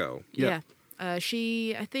 deaf girl. Yeah.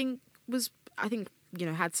 She, I think,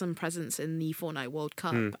 had some presence in the Fortnite World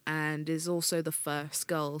Cup and is also the first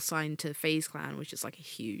girl signed to FaZe Clan, which is like a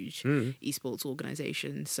huge esports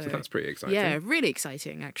organization. So that's pretty exciting. Yeah, really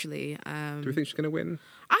exciting, actually. Do we think she's going to win?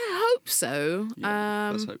 I hope so.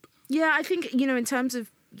 Let's hope. Yeah, I think, in terms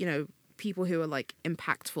of, people who are like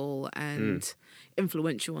impactful and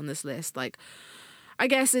influential on this list, like, I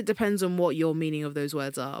guess it depends on what your meaning of those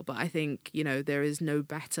words are, but I think, there is no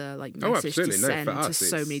better like message to absolutely. No, send for to us, so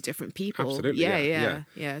it's- many different people. Absolutely,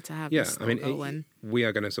 Yeah, to have this I mean, little win. we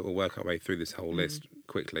are going to sort of work our way through this whole list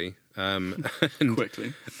quickly, and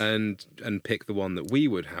Quickly. and pick the one that we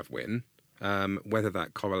would have win. Whether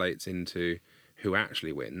that correlates into who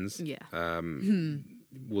actually wins. Yeah.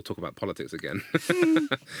 We'll talk about politics again.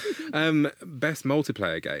 Best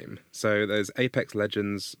multiplayer game. So there's Apex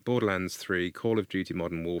Legends, Borderlands 3, Call of Duty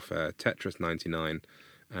Modern Warfare, Tetris 99,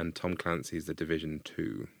 and Tom Clancy's The Division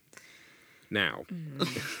 2. Now,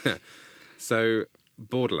 so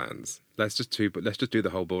Borderlands. Let's just do the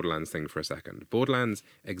whole Borderlands thing for a second. Borderlands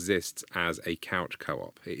exists as a couch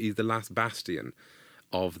co-op. It is the last bastion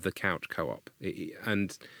of the couch co-op.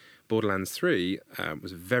 And Borderlands 3,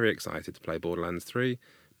 was very excited to play Borderlands 3.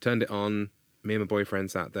 Turned it on. Me and my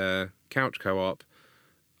boyfriend sat there. Couch co-op.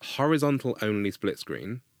 Horizontal only split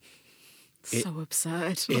screen. So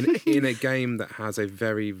absurd. in a game that has a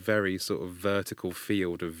very, very sort of vertical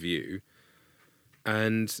field of view.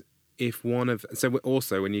 And if so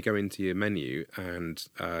also when you go into your menu and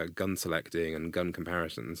gun selecting and gun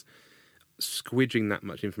comparisons, squidging that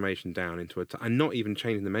much information down into and not even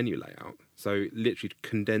changing the menu layout. So literally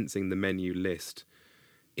condensing the menu list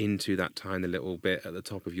into that tiny little bit at the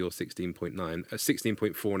top of your 16.9,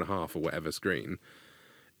 16.4 and a half or whatever screen.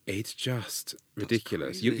 It's just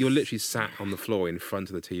ridiculous. crazy. You're literally sat on the floor in front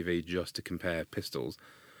of the TV just to compare pistols.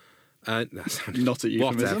 That sounded Not a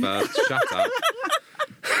euphemism. whatever. Shut up.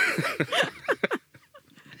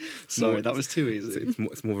 Sorry, that was too easy.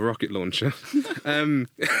 It's more of a rocket launcher.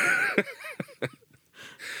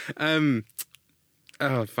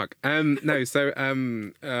 Oh fuck. No. So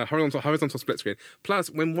horizontal split screen. Plus,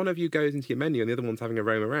 when one of you goes into your menu and the other one's having a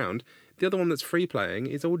roam around, the other one that's free playing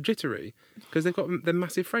is all jittery because they've got the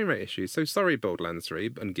massive frame rate issues. So sorry, Borderlands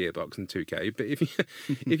 3 and Gearbox and 2K, but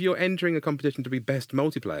if you're entering a competition to be best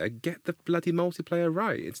multiplayer, get the bloody multiplayer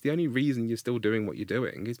right. It's the only reason you're still doing what you're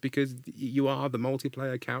doing is because you are the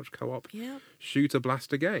multiplayer couch co-op shooter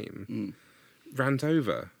blaster game. Rant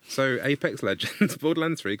over. So Apex Legends,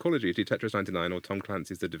 Borderlands 3, Call of Duty, Tetris 99, or Tom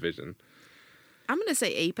Clancy's The Division. I'm gonna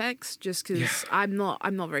say Apex just because I'm not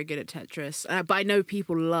very good at Tetris, but I know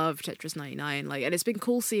people love Tetris 99. Like, and it's been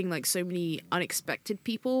cool seeing like so many unexpected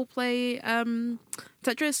people play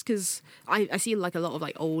Tetris because I see like a lot of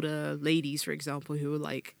like older ladies, for example, who were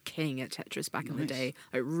like king at Tetris back in the day,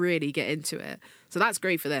 like really get into it. So that's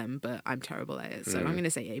great for them, but I'm terrible at it. So I'm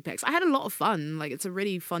gonna say Apex. I had a lot of fun. Like, it's a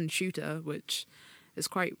really fun shooter, which is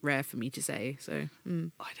quite rare for me to say. So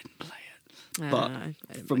I didn't play it. I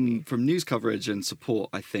didn't play From news coverage and support,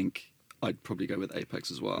 I think I'd probably go with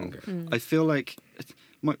Apex as well. Okay. I feel like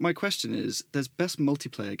my question is: there's best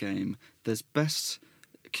multiplayer game, there's best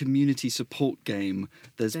community support game,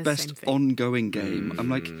 there's They're the best same thing. ongoing game. I'm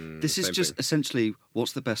like, this is Same just thing. essentially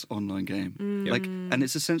what's the best online game? Like, and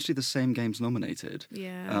it's essentially the same games nominated.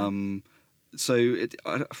 Yeah. So it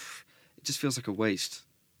just feels like a waste.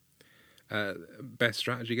 Best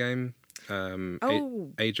strategy game.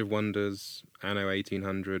 Age of Wonders, Anno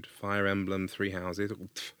 1800, Fire Emblem, Three Houses,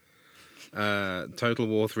 Total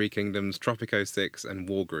War, Three Kingdoms, Tropico 6, and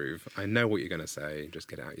Wargroove. I know what you're going to say. Just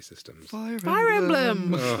get it out of your systems. Fire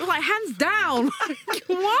Emblem. Like, hands down.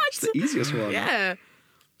 What? The easiest one. Yeah.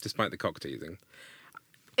 Despite the cock teasing.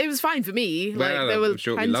 It was fine for me. Like, Well, there I'm were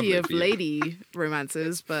sure it'd be plenty lovely of for you. lady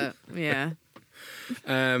romances, but yeah.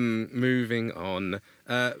 Moving on.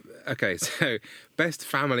 Okay, so best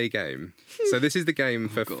family game. So this is the game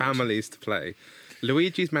for God. families to play.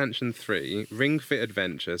 Luigi's Mansion 3, Ring Fit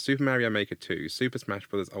Adventure, Super Mario Maker 2, Super Smash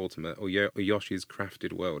Bros. Ultimate, or Yoshi's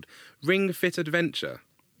Crafted World. Ring Fit Adventure.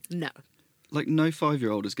 No. Like, no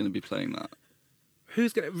 5-year-old is going to be playing that.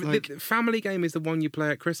 Who's gonna? Like- The family game is the one you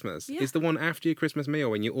play at Christmas. Yeah. It's the one after your Christmas meal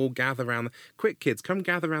when you all gather around. Quick, kids, come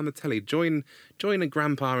gather around the telly. Join a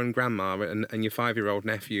grandpa and grandma and your 5-year-old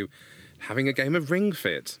nephew having a game of Ring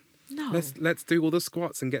Fit. No. Let's do all the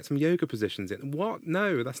squats and get some yoga positions in. What?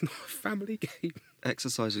 No, that's not a family game.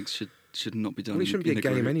 Exercising should not be done. Well, it shouldn't be in a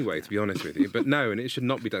game group. anyway, to be honest with you. But no, and it should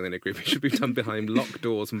not be done in a group. It should be done behind locked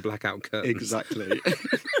doors and blackout curtains. Exactly.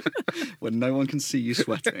 When no one can see you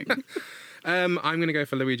sweating. I'm going to go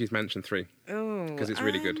for Luigi's Mansion 3 Oh. because it's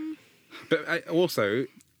really good. But also,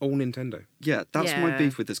 all Nintendo. Yeah, that's my Yeah.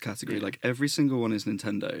 beef with this category. Like, every single one is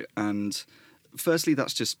Nintendo. And firstly,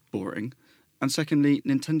 that's just boring. And secondly,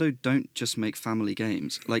 Nintendo don't just make family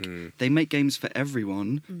games. Like, they make games for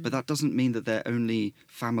everyone, but that doesn't mean that they're only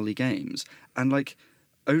family games. And, like,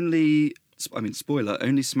 spoiler,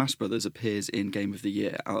 only Smash Brothers appears in Game of the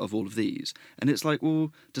Year out of all of these. And it's like,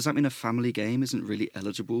 well, does that mean a family game isn't really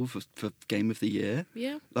eligible for Game of the Year?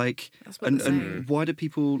 Yeah. Like, That's what they're and why do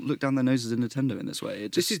people look down their noses at Nintendo in this way?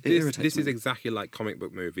 It just it irritates This is me. exactly like comic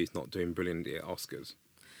book movies not doing brilliantly at Oscars.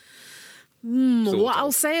 What of.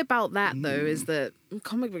 I'll say about that though is that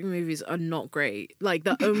comic book movies are not great. Like,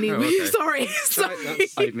 the only okay. sorry.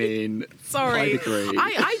 I mean, Sorry. I'd agree.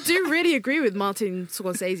 I do really agree with Martin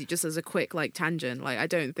Scorsese, just as a quick like tangent. Like, I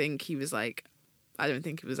don't think he was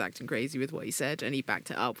acting crazy with what he said, and he backed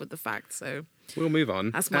it up with the facts. So We'll move on.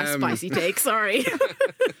 that's my spicy take. Sorry.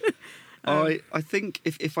 I think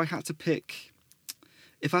if I had to pick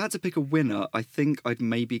a winner, I think I'd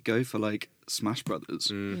maybe go for like Smash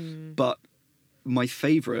Brothers. But my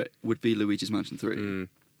favourite would be Luigi's Mansion 3.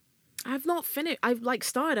 I've not finished. I've like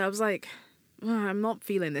started. I was like, "Oh, I'm not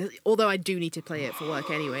feeling this. Although I do need to play it for work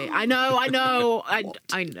anyway. I know. I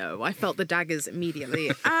know. I felt the daggers immediately.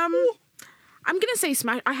 I'm gonna say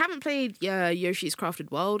Smash. I haven't played Yoshi's Crafted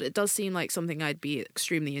World. It does seem like something I'd be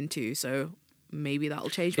extremely into. So maybe that'll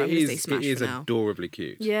change. But I'm gonna say Smash it is for now. adorably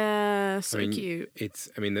cute. Yeah, so I mean, cute.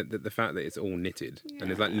 the fact that it's all knitted and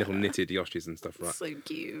there's like little knitted Yoshis and stuff So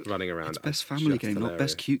cute. running around. It's best family Just game, not hilarious.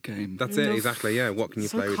 best cute game. That's it, exactly. Yeah, what can you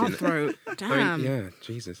So play within it? cutthroat. Damn. Yeah,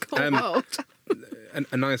 Jesus. Cold world.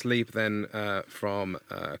 A nice leap then from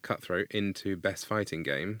Cutthroat into Best Fighting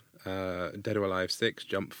Game. Dead or Alive 6,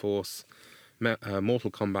 Jump Force,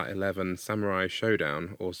 Mortal Kombat 11, Samurai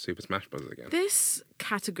Showdown, or Super Smash Bros. Again. This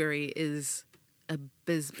category is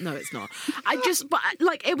no, it's not. But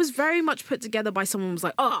like, it was very much put together by someone who was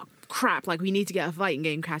like, oh crap, like we need to get a fighting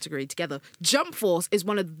game category together. Jump Force is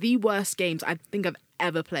one of the worst games I think I've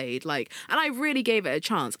ever played. Like, and I really gave it a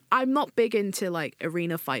chance. I'm not big into like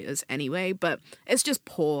arena fighters anyway, but it's just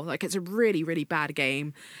poor. Like, it's a really, really bad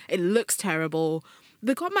game. It looks terrible.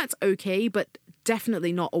 The combat's okay, but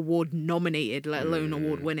definitely not award nominated, let alone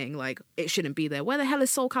award winning. Like, it shouldn't be there. Where the hell is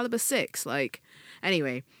Soul Calibur 6? Like,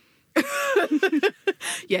 anyway.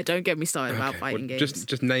 Yeah, don't get me started about fighting games.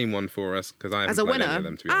 Just name one for us, because I haven't As a played winner, any of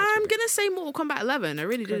them, to be honest I'm with you. gonna say Mortal Kombat 11. I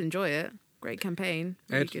really did enjoy it. Great campaign.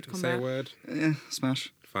 Really Ed, good say a combat. word. Yeah,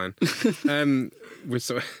 Smash. Fine.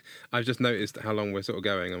 I've just noticed how long we're sort of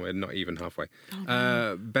going, and we're not even halfway.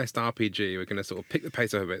 Best RPG, we're going to sort of pick the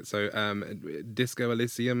pace up a bit. So, Disco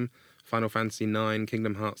Elysium, Final Fantasy IX,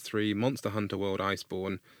 Kingdom Hearts 3, Monster Hunter World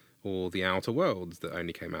Iceborne, or The Outer Worlds that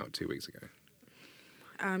only came out 2 weeks ago.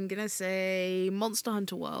 I'm gonna say Monster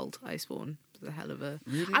Hunter World Iceborne. It's a hell of a.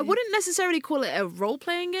 Really? I wouldn't necessarily call it a role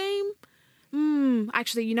playing game.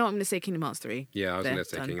 Actually, you know what? I'm gonna say Kingdom Hearts 3. Yeah, I was There, going to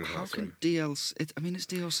say done. Kingdom How Hearts 3. can DLC? It's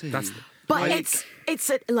DLC. But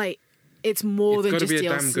Like- it's more It's than gotta just be a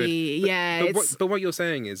damn DLC. good- Yeah, it's But what you're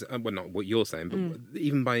saying is, well, not what you're saying, but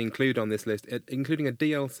even by include on this list, including a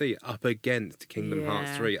DLC up against Kingdom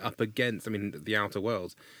Hearts Yeah. 3, up against, The Outer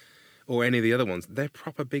Worlds, or any of the other ones, they're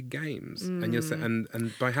proper big games. And you're and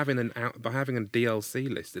by having a DLC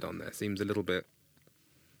listed on there seems a little bit.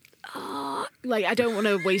 like, I don't want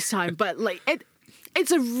to waste time, but like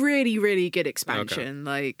it's a really, really good expansion.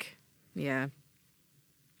 Like, yeah.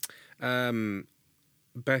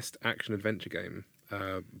 Best action adventure game,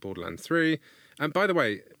 Borderlands 3. And by the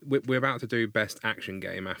way, we're about to do best action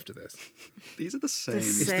game after this. These are the same. The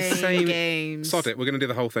the same same- games. Sod it, we're going to do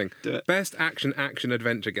the whole thing. Do it. Best action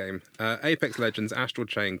adventure game. Apex Legends, Astral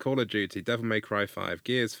Chain, Call of Duty, Devil May Cry 5,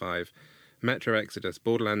 Gears 5, Metro Exodus,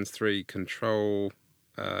 Borderlands 3, Control,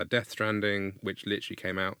 Death Stranding, which literally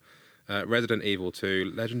came out, Resident Evil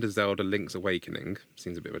 2, Legend of Zelda Link's Awakening,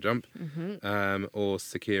 seems a bit of a jump, or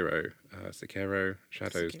Sekiro. Sekiro,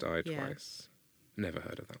 Shadows Die yeah. Twice. Never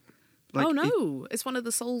heard of that one. Like, oh no, it's one of the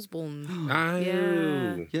Soulsborne. Oh.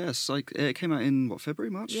 Yeah. Yes, like it came out in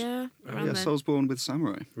February, March. Yeah, around Yeah, then. Soulsborne with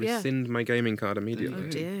Samurai. Yeah. Rescind my gaming card Oh immediately.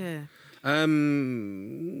 dear.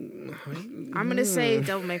 Um, I'm gonna say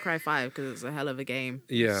Devil May Cry 5 because it's a hell of a game.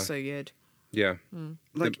 Yeah. It's so good. yeah.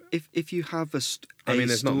 Like if you have a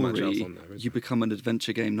there's story, not much else on there, is you become an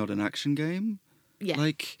adventure game, not an action game. Yeah.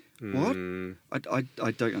 Like what?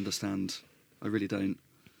 I don't understand. I really don't.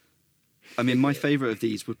 I mean, my favourite of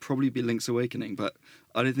these would probably be Link's Awakening, but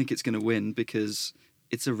I don't think it's going to win because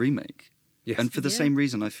it's a remake. Yes. And for the Yeah. same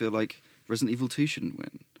reason, I feel like Resident Evil 2 shouldn't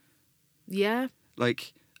win. Yeah.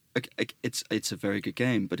 Like, it's a very good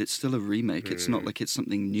game, but it's still a remake. It's not like it's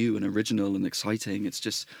something new and original and exciting. It's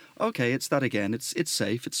just, okay, it's that again. It's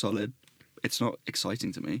safe, it's solid. It's not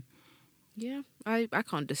exciting to me. Yeah. I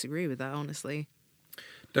can't disagree with that, honestly.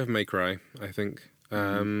 Devil May Cry, I think.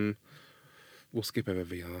 We'll skip over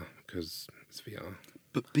VR because it's VR.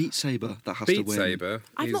 But Beat Saber, that has to Beat win. Saber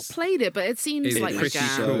I've is, not played it, but it seems is like a pretty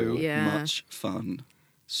jam. cool. Yeah. Much fun.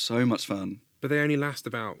 So much fun. but they only last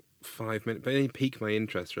about 5 minutes. But they only pique my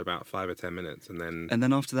interest for about 5 or 10 minutes, and then And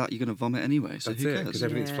then after that, you're going to vomit anyway, so that's who it cares? because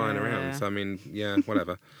everything's flying around. Yeah. So I mean, yeah,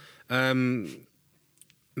 whatever.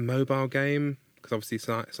 Mobile game, because obviously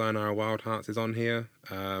Sayonara Wild Hearts is on here.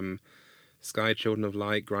 Sky Children of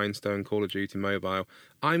Light, Grindstone, Call of Duty Mobile.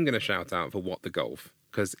 I'm going to shout out for What the Golf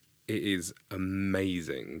because it is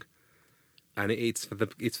amazing, and it's for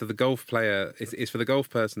the golf player. It's for the golf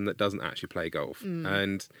person that doesn't actually play golf,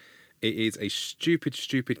 and it is a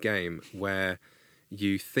stupid game where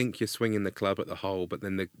you think you're swinging the club at the hole, but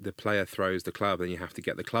then the player throws the club and you have to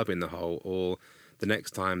get the club in the hole, or the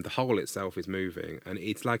next time the hole itself is moving, and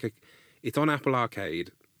it's like it's on Apple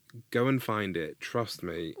Arcade. Go and find it. Trust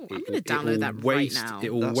me. Ooh, I'm gonna download that right now.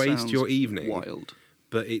 It will That waste sounds your evening, Wild.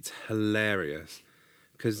 but it's hilarious.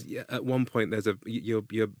 Because at one point you're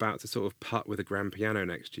about to sort of putt with a grand piano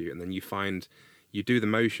next to you, and then you do the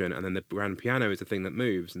motion, and then the grand piano is the thing that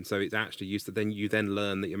moves, and so it's actually used to. Then you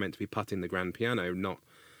learn that you're meant to be putting the grand piano, not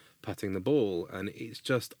putting the ball, and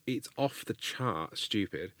it's off the chart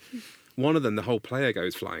stupid. One of them, the whole player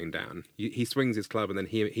goes flying down. He swings his club, and then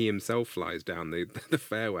he himself flies down the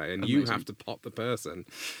fairway, and you Amazing. have to pot the person.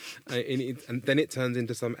 And then it turns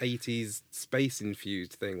into some 80s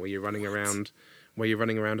space-infused thing where you're running around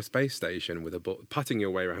a space station with a ball, putting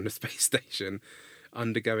your way around a space station.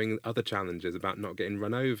 undergoing other challenges about not getting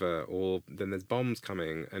run over, or then there's bombs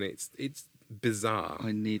coming, and it's bizarre.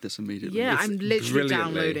 I need this immediately. Yeah, It's I'm literally brilliantly-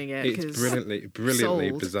 downloading it. It's 'cause brilliantly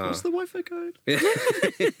sold. bizarre. What's the Wi-Fi code?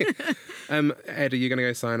 Ed, are you going to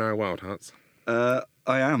go Sayonara Wild Hearts? I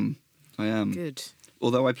am. Good.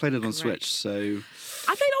 Although I played it on Correct. Switch, so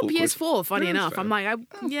I played on Awkward. PS4. Funny Yeah, that's enough, fair. I'm like,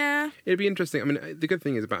 yeah. It'd be interesting. I mean, the good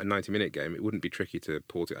thing is about a 90-minute game, it wouldn't be tricky to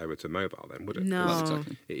port it over to mobile then, would it? No. well,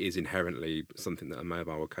 exactly. It is inherently something that a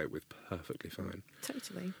mobile will cope with perfectly fine.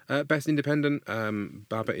 Totally. Best Independent,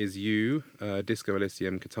 Baba Is You, Disco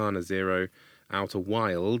Elysium, Katana Zero, Outer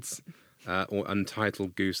Wilds, or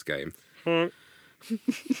Untitled Goose Game.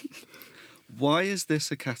 Why is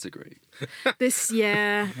this a category? This,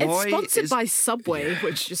 yeah. Why It's sponsored is- by Subway,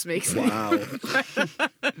 which just makes me. Wow.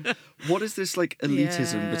 What is this like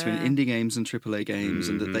elitism between Yeah. indie games and AAA games,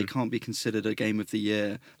 and that they can't be considered a game of the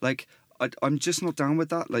year? Like, I'm just not down with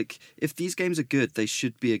that. Like, if these games are good, they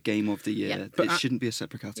should be a game of the year. Yeah. But It shouldn't be a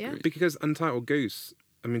separate category. Because Untitled Goose,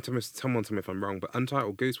 I mean, someone tell me if I'm wrong, but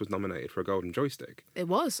Untitled Goose was nominated for a Golden Joystick, It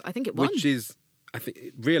was. I think it won. which is, I think,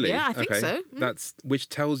 really? Yeah, I think okay. so. That's which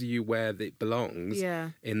tells you where it belongs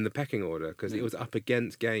Yeah. in the pecking order, because it was up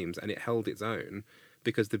against games and it held its own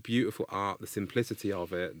because the beautiful art, the simplicity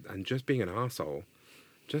of it, and just being an arsehole.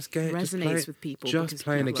 Just Resonates with people Just because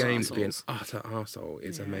playing a people are game to be an arseholes. utter arsehole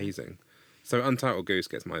is Yeah. amazing. So Untitled Goose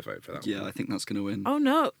gets my vote for that Yeah, one. I think that's going to win. Oh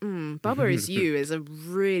no, Bubba Is You is a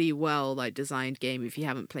really well designed game. If you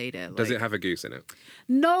haven't played it, Does like- it have a goose in it?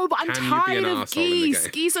 No, but I'm Can you be tired an of arsehole in the geese.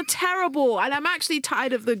 game? Geese are terrible, and I'm actually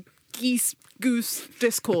tired of the geese goose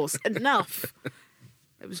discourse. Enough.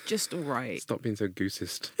 It was just all right. Stop being so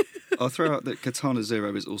goosist. I'll throw out that Katana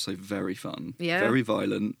Zero is also very fun. Yeah? Very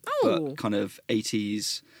violent, Oh. but kind of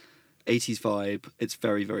 80s vibe. It's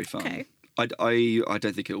very, very fun. Okay. I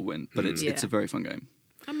don't think it'll win, but it's Yeah. a very fun game.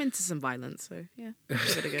 I'm into some violence, so yeah,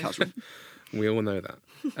 give it a go. Casual. We all know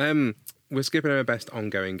that. We're skipping over best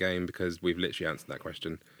ongoing game because we've literally answered that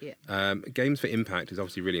question. Yeah. Games for impact is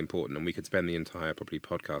obviously really important, and we could spend the entire probably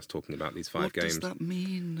podcast talking about these 5 What games. does that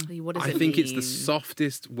mean? What does I it think it's the mean?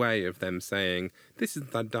 softest way of them saying this is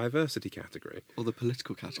the diversity category, Or the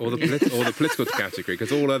political category? or the political category,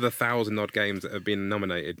 because all other 1,000 odd games that have been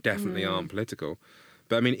nominated definitely aren't political.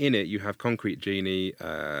 But I mean, in it you have Concrete Genie,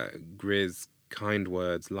 Grizz, Kind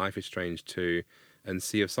Words, Life is Strange 2, and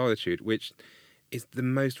Sea of Solitude, which is the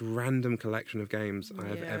most random collection of games I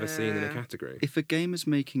have ever seen in a Yeah. category. If a game is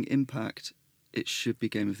making impact, it should be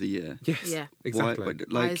Game of the Year. Yes, Yeah. exactly.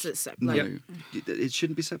 Why is it separate? No, it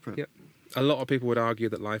shouldn't be separate. Yep. A lot of people would argue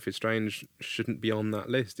that Life is Strange shouldn't be on that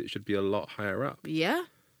list. It should be a lot higher up. Yeah.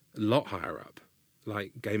 A lot higher up.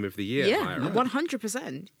 Like Game of the Year Yeah. higher up.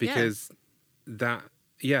 100%. Because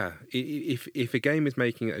if a game is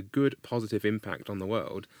making a good positive impact on the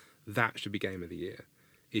world, that should be Game of the Year.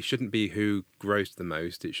 It shouldn't be who grossed the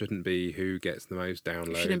most. It shouldn't be who gets the most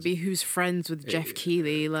downloads. It shouldn't be who's friends with Jeff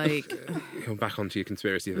Keighley. Like, Come back onto your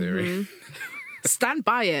conspiracy theory. stand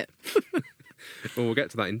by it. Well, we'll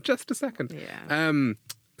get to that in just a second. Yeah.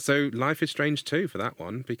 So Life is Strange 2 for that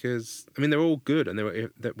one, because I mean they're all good, and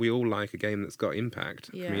that we all like a game that's got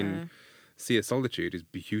impact. Yeah. I mean, Sea of Solitude is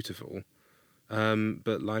beautiful,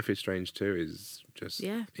 but Life is Strange 2 is just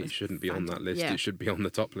Yeah, it it's shouldn't be on that list. yeah. It should be on the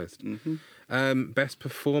top list. Mm-hmm. Best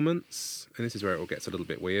performance, and this is where it all gets a little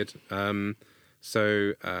bit weird.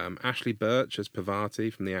 So Ashley Birch as Parvati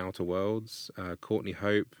from The Outer Worlds, Courtney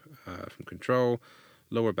Hope from Control,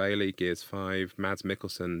 Laura Bailey, Gears 5, Mads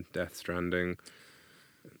Mikkelsen, Death Stranding,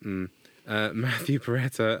 Matthew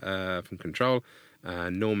Peretta from Control,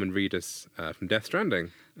 Norman Reedus from Death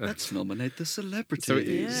Stranding. Let's nominate the celebrities. So it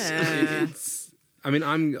is. Yeah. I mean,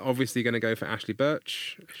 I'm obviously going to go for Ashley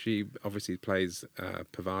Birch. She obviously plays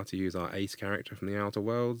Parvati, who's our ace character from The Outer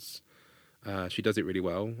Worlds. She does it really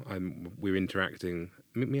well. We're interacting.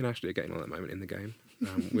 Me and Ashley are getting on at the moment in the game.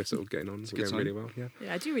 We're sort of getting on. a We're good going really well. Yeah.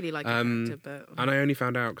 Yeah, I do really like the character, but And I only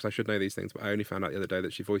found out, because I should know these things, but I only found out the other day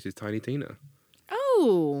that she voices Tiny Tina.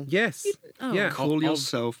 oh, Yes. oh. Yeah. Call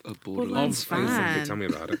yourself a Borderlands Borderlands fan. fan. Exactly. Tell me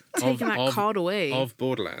about it. taking that card away. Of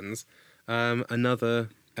Borderlands, another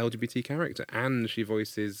LGBT character, and she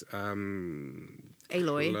voices Aloy.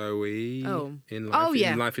 Chloe Oh. in Life, Oh,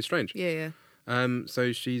 yeah. in Life is Strange. Yeah.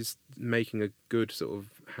 So she's making a good sort of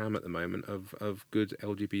ham at the moment of good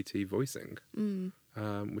LGBT voicing,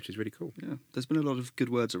 which is really cool. Yeah, there's been a lot of good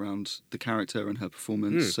words around the character and her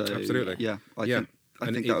performance. So absolutely. yeah, I Yeah. think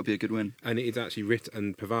And that it- would be a good win. And it's actually written,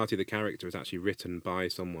 and Parvati, the character, is actually written by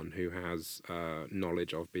someone who has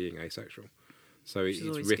knowledge of being asexual. So Which is it's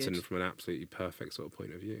always written good. from an absolutely perfect sort of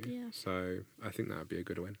point of view. Yeah. So I think that would be a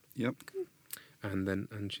good win. Yep.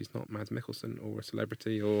 and she's not Mads Mikkelsen or a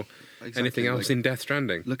celebrity or Exactly, anything else like, in Death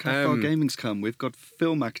Stranding. Look how far gaming's come. We've got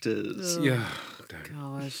film actors. Ugh. Yeah, don't.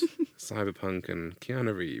 Gosh. Cyberpunk and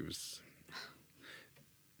Keanu Reeves.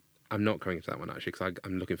 I'm not going into that one actually because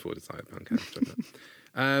I'm looking forward to Cyberpunk. I have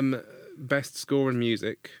to admit. Best score and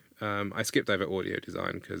music. I skipped over audio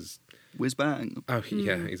design because. Whiz bang. Oh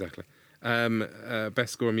yeah, exactly.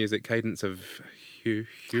 Best score and music. Cadence of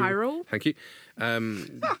Hyrule? Thank you.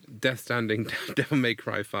 Death Stranding, Devil May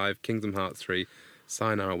Cry 5, Kingdom Hearts 3,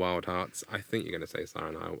 Sayonara Wild Hearts. I think you're going to say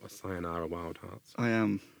Sayonara Wild Hearts. I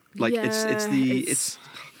am. Like it's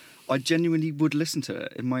I genuinely would listen to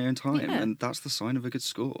it in my own time, Yeah. and that's the sign of a good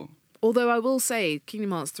score. Although I will say,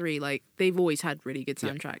 Kingdom Hearts 3, like, they've always had really good Yeah.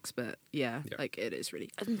 soundtracks, but yeah, Yeah. like, it is really...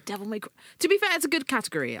 And Devil May Cry... To be fair, it's a good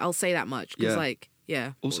category, I'll say that much, because, Yeah. like,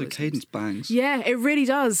 yeah. all Also, those cadence games. bangs. Yeah, it really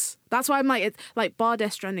does. That's why I'm like, bar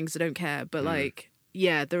Death Stranding, 'cause I don't care, but, like,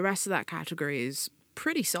 yeah, the rest of that category is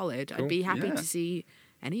pretty solid. Cool. I'd be happy Yeah. to see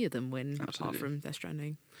any of them win, Absolutely. apart from Death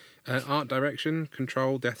Stranding. Art direction,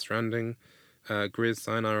 Control, Death Stranding, Grizz,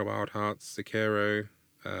 Sayonara Wild Hearts, Sekiro,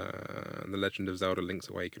 The Legend of Zelda: Link's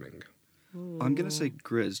Awakening. I'm going to say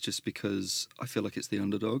Grizz just because I feel like it's the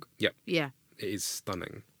underdog. Yeah. It is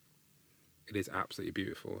stunning. It is absolutely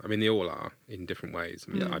beautiful. I mean, they all are in different ways.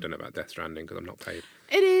 I mean, I don't know about Death Stranding because I'm not paid.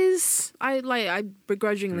 It is. I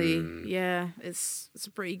begrudgingly, yeah, it's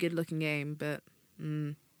a pretty good looking game, but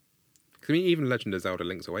 'Cause, I mean, even Legend of Zelda: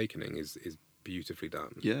 Link's Awakening is beautifully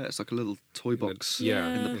done. Yeah, it's like a little toy box Yeah,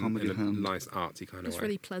 in the palm of in your a hand. nice artsy kind of it's way.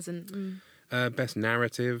 really pleasant. Best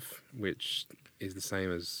narrative, which is the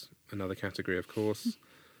same as another category, of course.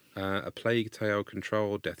 A Plague Tale,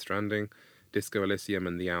 Control, Death Stranding, Disco Elysium,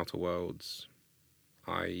 and The Outer Worlds.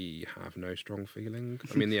 I have no strong feeling.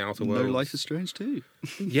 I mean, The Outer No Worlds. Life is Strange too.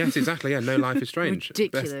 Yes, exactly. Yeah, No Life is Strange.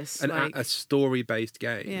 Ridiculous, A story-based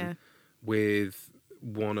game Yeah. with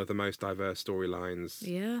one of the most diverse storylines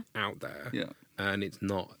Yeah. out there, Yeah. and it's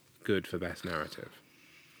not good for best narrative.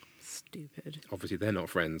 Stupid. Obviously, they're not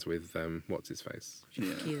friends with what's his face.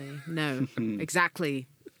 Yeah. Keely. No. Exactly.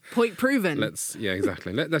 Point proven.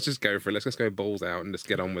 Exactly. Let's just go for it. Let's just go balls out and just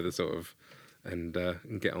get on with the sort of and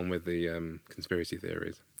get on with the conspiracy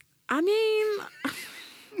theories I mean,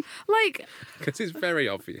 like, because it's very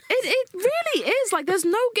obvious. it really is. Like, there's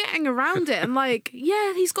no getting around it. And, like,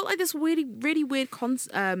 yeah, he's got, like, this really weird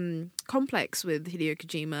complex with Hideo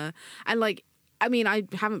Kojima. And, like, I mean, I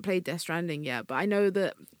haven't played Death Stranding yet, but I know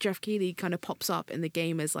that Jeff Keighley kind of pops up in the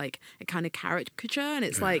game as like a kind of caricature, and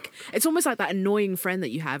it's like it's almost like that annoying friend that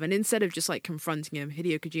you have. And instead of just like confronting him,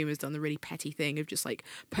 Hideo Kojima's done the really petty thing of just like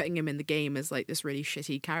putting him in the game as like this really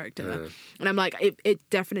shitty character. And I'm like, it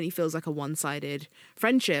definitely feels like a one-sided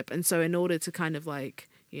friendship. And so in order to kind of like,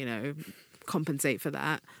 you know, compensate for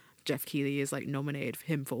that, Jeff Keighley is like nominated for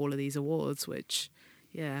him for all of these awards, which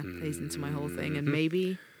plays into my whole thing. And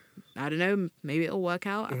maybe, I don't know, maybe it'll work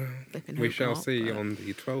out. We shall see on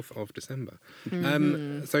the 12th of December.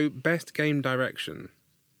 So, best game direction.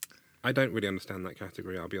 I don't really understand that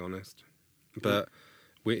category, I'll be honest. But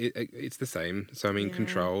it's the same. So, I mean, Yeah.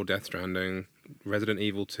 Control, Death Stranding, Resident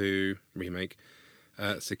Evil 2 remake,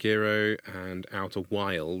 Sekiro, and Outer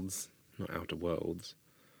Wilds, not Outer Worlds.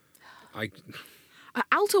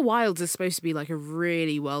 Outer Wilds is supposed to be like a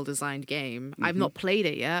really well-designed game. I've not played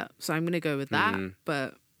it yet, so I'm going to go with that.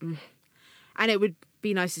 But and it would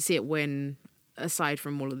be nice to see it win aside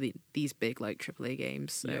from all of these big like AAA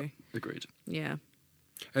games. So Agreed. yeah.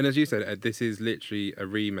 And as you said, Ed, this is literally a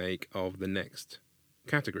remake of the next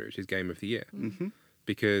category, which is Game of the Year.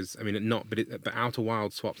 Because, I mean, but Outer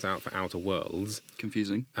Wilds swaps out for Outer Worlds,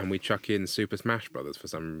 Confusing. and we chuck in Super Smash Brothers for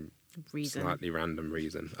some Reason. slightly random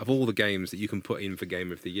reason. Of all the games that you can put in for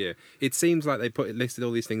Game of the Year, it seems like they listed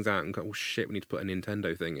all these things out and go, oh shit, we need to put a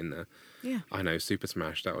Nintendo thing in there. Yeah. I know, Super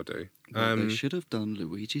Smash, that'll do. Well, they should have done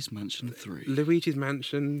Luigi's Mansion 3. Luigi's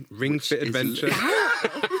Mansion, Ring Which Fit is Adventure.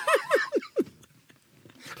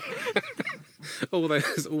 all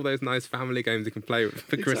those nice family games you can play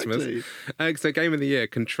for Christmas. So Game of the Year: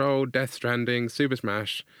 Control, Death Stranding, Super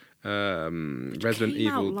Smash, Resident Came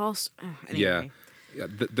out Evil. anyway. Yeah,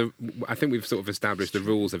 I think we've sort of established the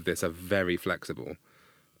rules of this are very flexible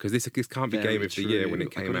because this can't be Very Game of the Year true. when it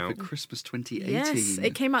I came got out. for Christmas 2018. Yes,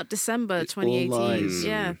 it came out December It's all 2018. lies.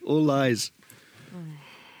 Yeah. All lies.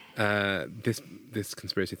 This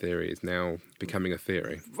conspiracy theory is now becoming a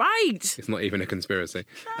theory. Right. It's not even a conspiracy.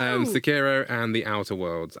 No. Sekiro and The Outer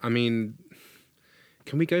Worlds. I mean,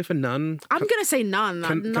 can we go for none? I'm going to say none.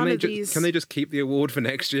 None of these. Can they just keep the award for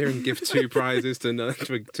next year and give 2 prizes to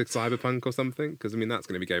Cyberpunk or something? Because, I mean, that's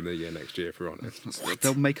going to be Game of the Year next year, if we're honest.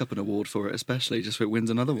 They'll make up an award for it, especially just so it wins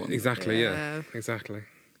another one. Exactly, Yeah. Exactly.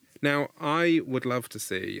 Now, I would love to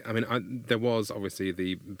see. I mean, there was obviously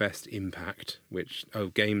the best impact,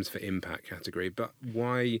 games for impact category. But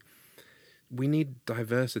why? We need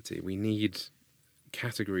diversity. We need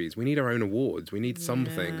categories. We need our own awards. We need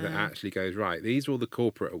something that actually goes right. These are all the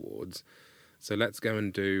corporate awards. So let's go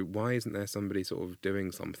and do. Why isn't there somebody sort of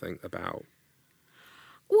doing something about?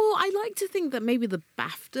 Well, I like to think that maybe the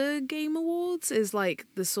BAFTA Game Awards is like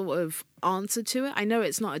the sort of answer to it. I know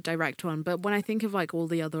it's not a direct one, but when I think of like all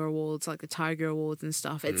the other awards, like the Tiger Awards and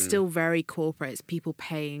stuff, it's still very corporate. It's people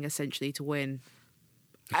paying essentially to win.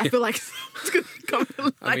 I feel like someone's going to come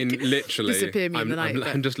and, I mean, literally, disappear me in the night.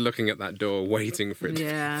 I'm just looking at that door, waiting for it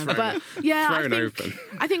to thrown open.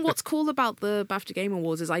 I think what's cool about the BAFTA Game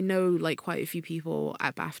Awards is I know like quite a few people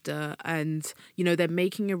at BAFTA, and you know they're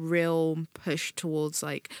making a real push towards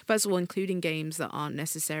like, first of all, including games that aren't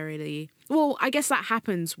necessarily. Well, I guess that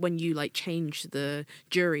happens when you like change the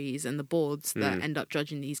juries and the boards that end up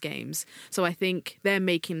judging these games. So I think they're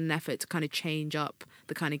making an effort to kind of change up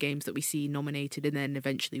the kind of games that we see nominated and then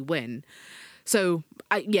eventually win. So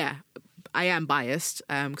I am biased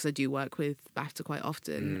because I do work with BAFTA quite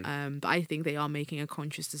often, but I think they are making a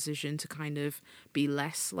conscious decision to kind of be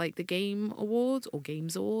less like the Game Awards or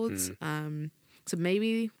Games Awards. So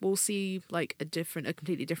maybe we'll see like a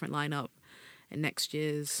completely different lineup in next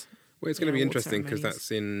year's. Well, it's going to be award interesting because ceremonies.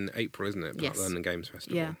 that's in April, isn't it? Yes. London Games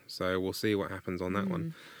Festival. Yeah. So we'll see what happens on that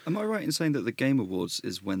one. Am I right in saying that the Game Awards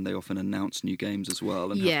is when they often announce new games as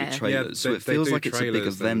well and have Yeah. big trailers? Yeah, so they- it they feels do like it's a big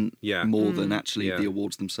trailers and- event more than actually Yeah. the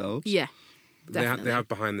awards themselves. Yeah, They definitely. have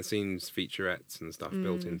behind the scenes featurettes and stuff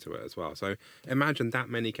built into it as well. So imagine that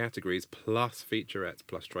many categories plus featurettes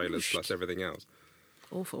plus trailers plus everything else.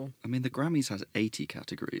 Awful. I mean, the Grammys has 80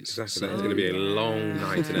 categories. Exactly. So It's going to be a long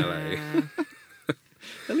night in LA.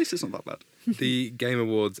 at least it's not that bad. The Game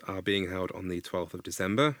Awards are being held on the 12th of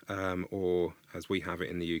December, or as we have it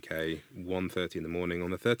in the UK, 1:30 in the morning on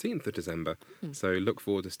the 13th of December. So look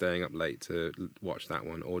forward to staying up late to watch that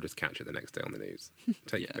one, or just catch it the next day on the news.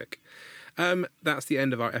 Take your pick. That's the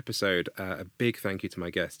end of our episode. A big thank you to my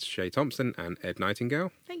guests, Shay Thompson and Ed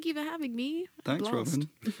Nightingale. Thank you for having me. Thanks, Blast.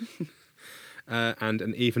 Robin. And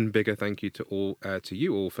an even bigger thank you to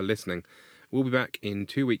you all for listening. We'll be back in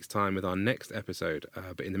 2 weeks' time with our next episode.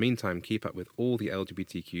 But in the meantime, keep up with all the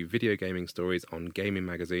LGBTQ video gaming stories on Gaming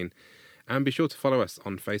Magazine. And be sure to follow us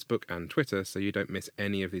on Facebook and Twitter so you don't miss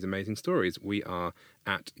any of these amazing stories. We are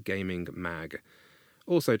at Gaming Mag.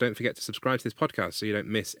 Also, don't forget to subscribe to this podcast so you don't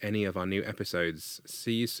miss any of our new episodes.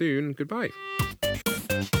 See you soon. Goodbye.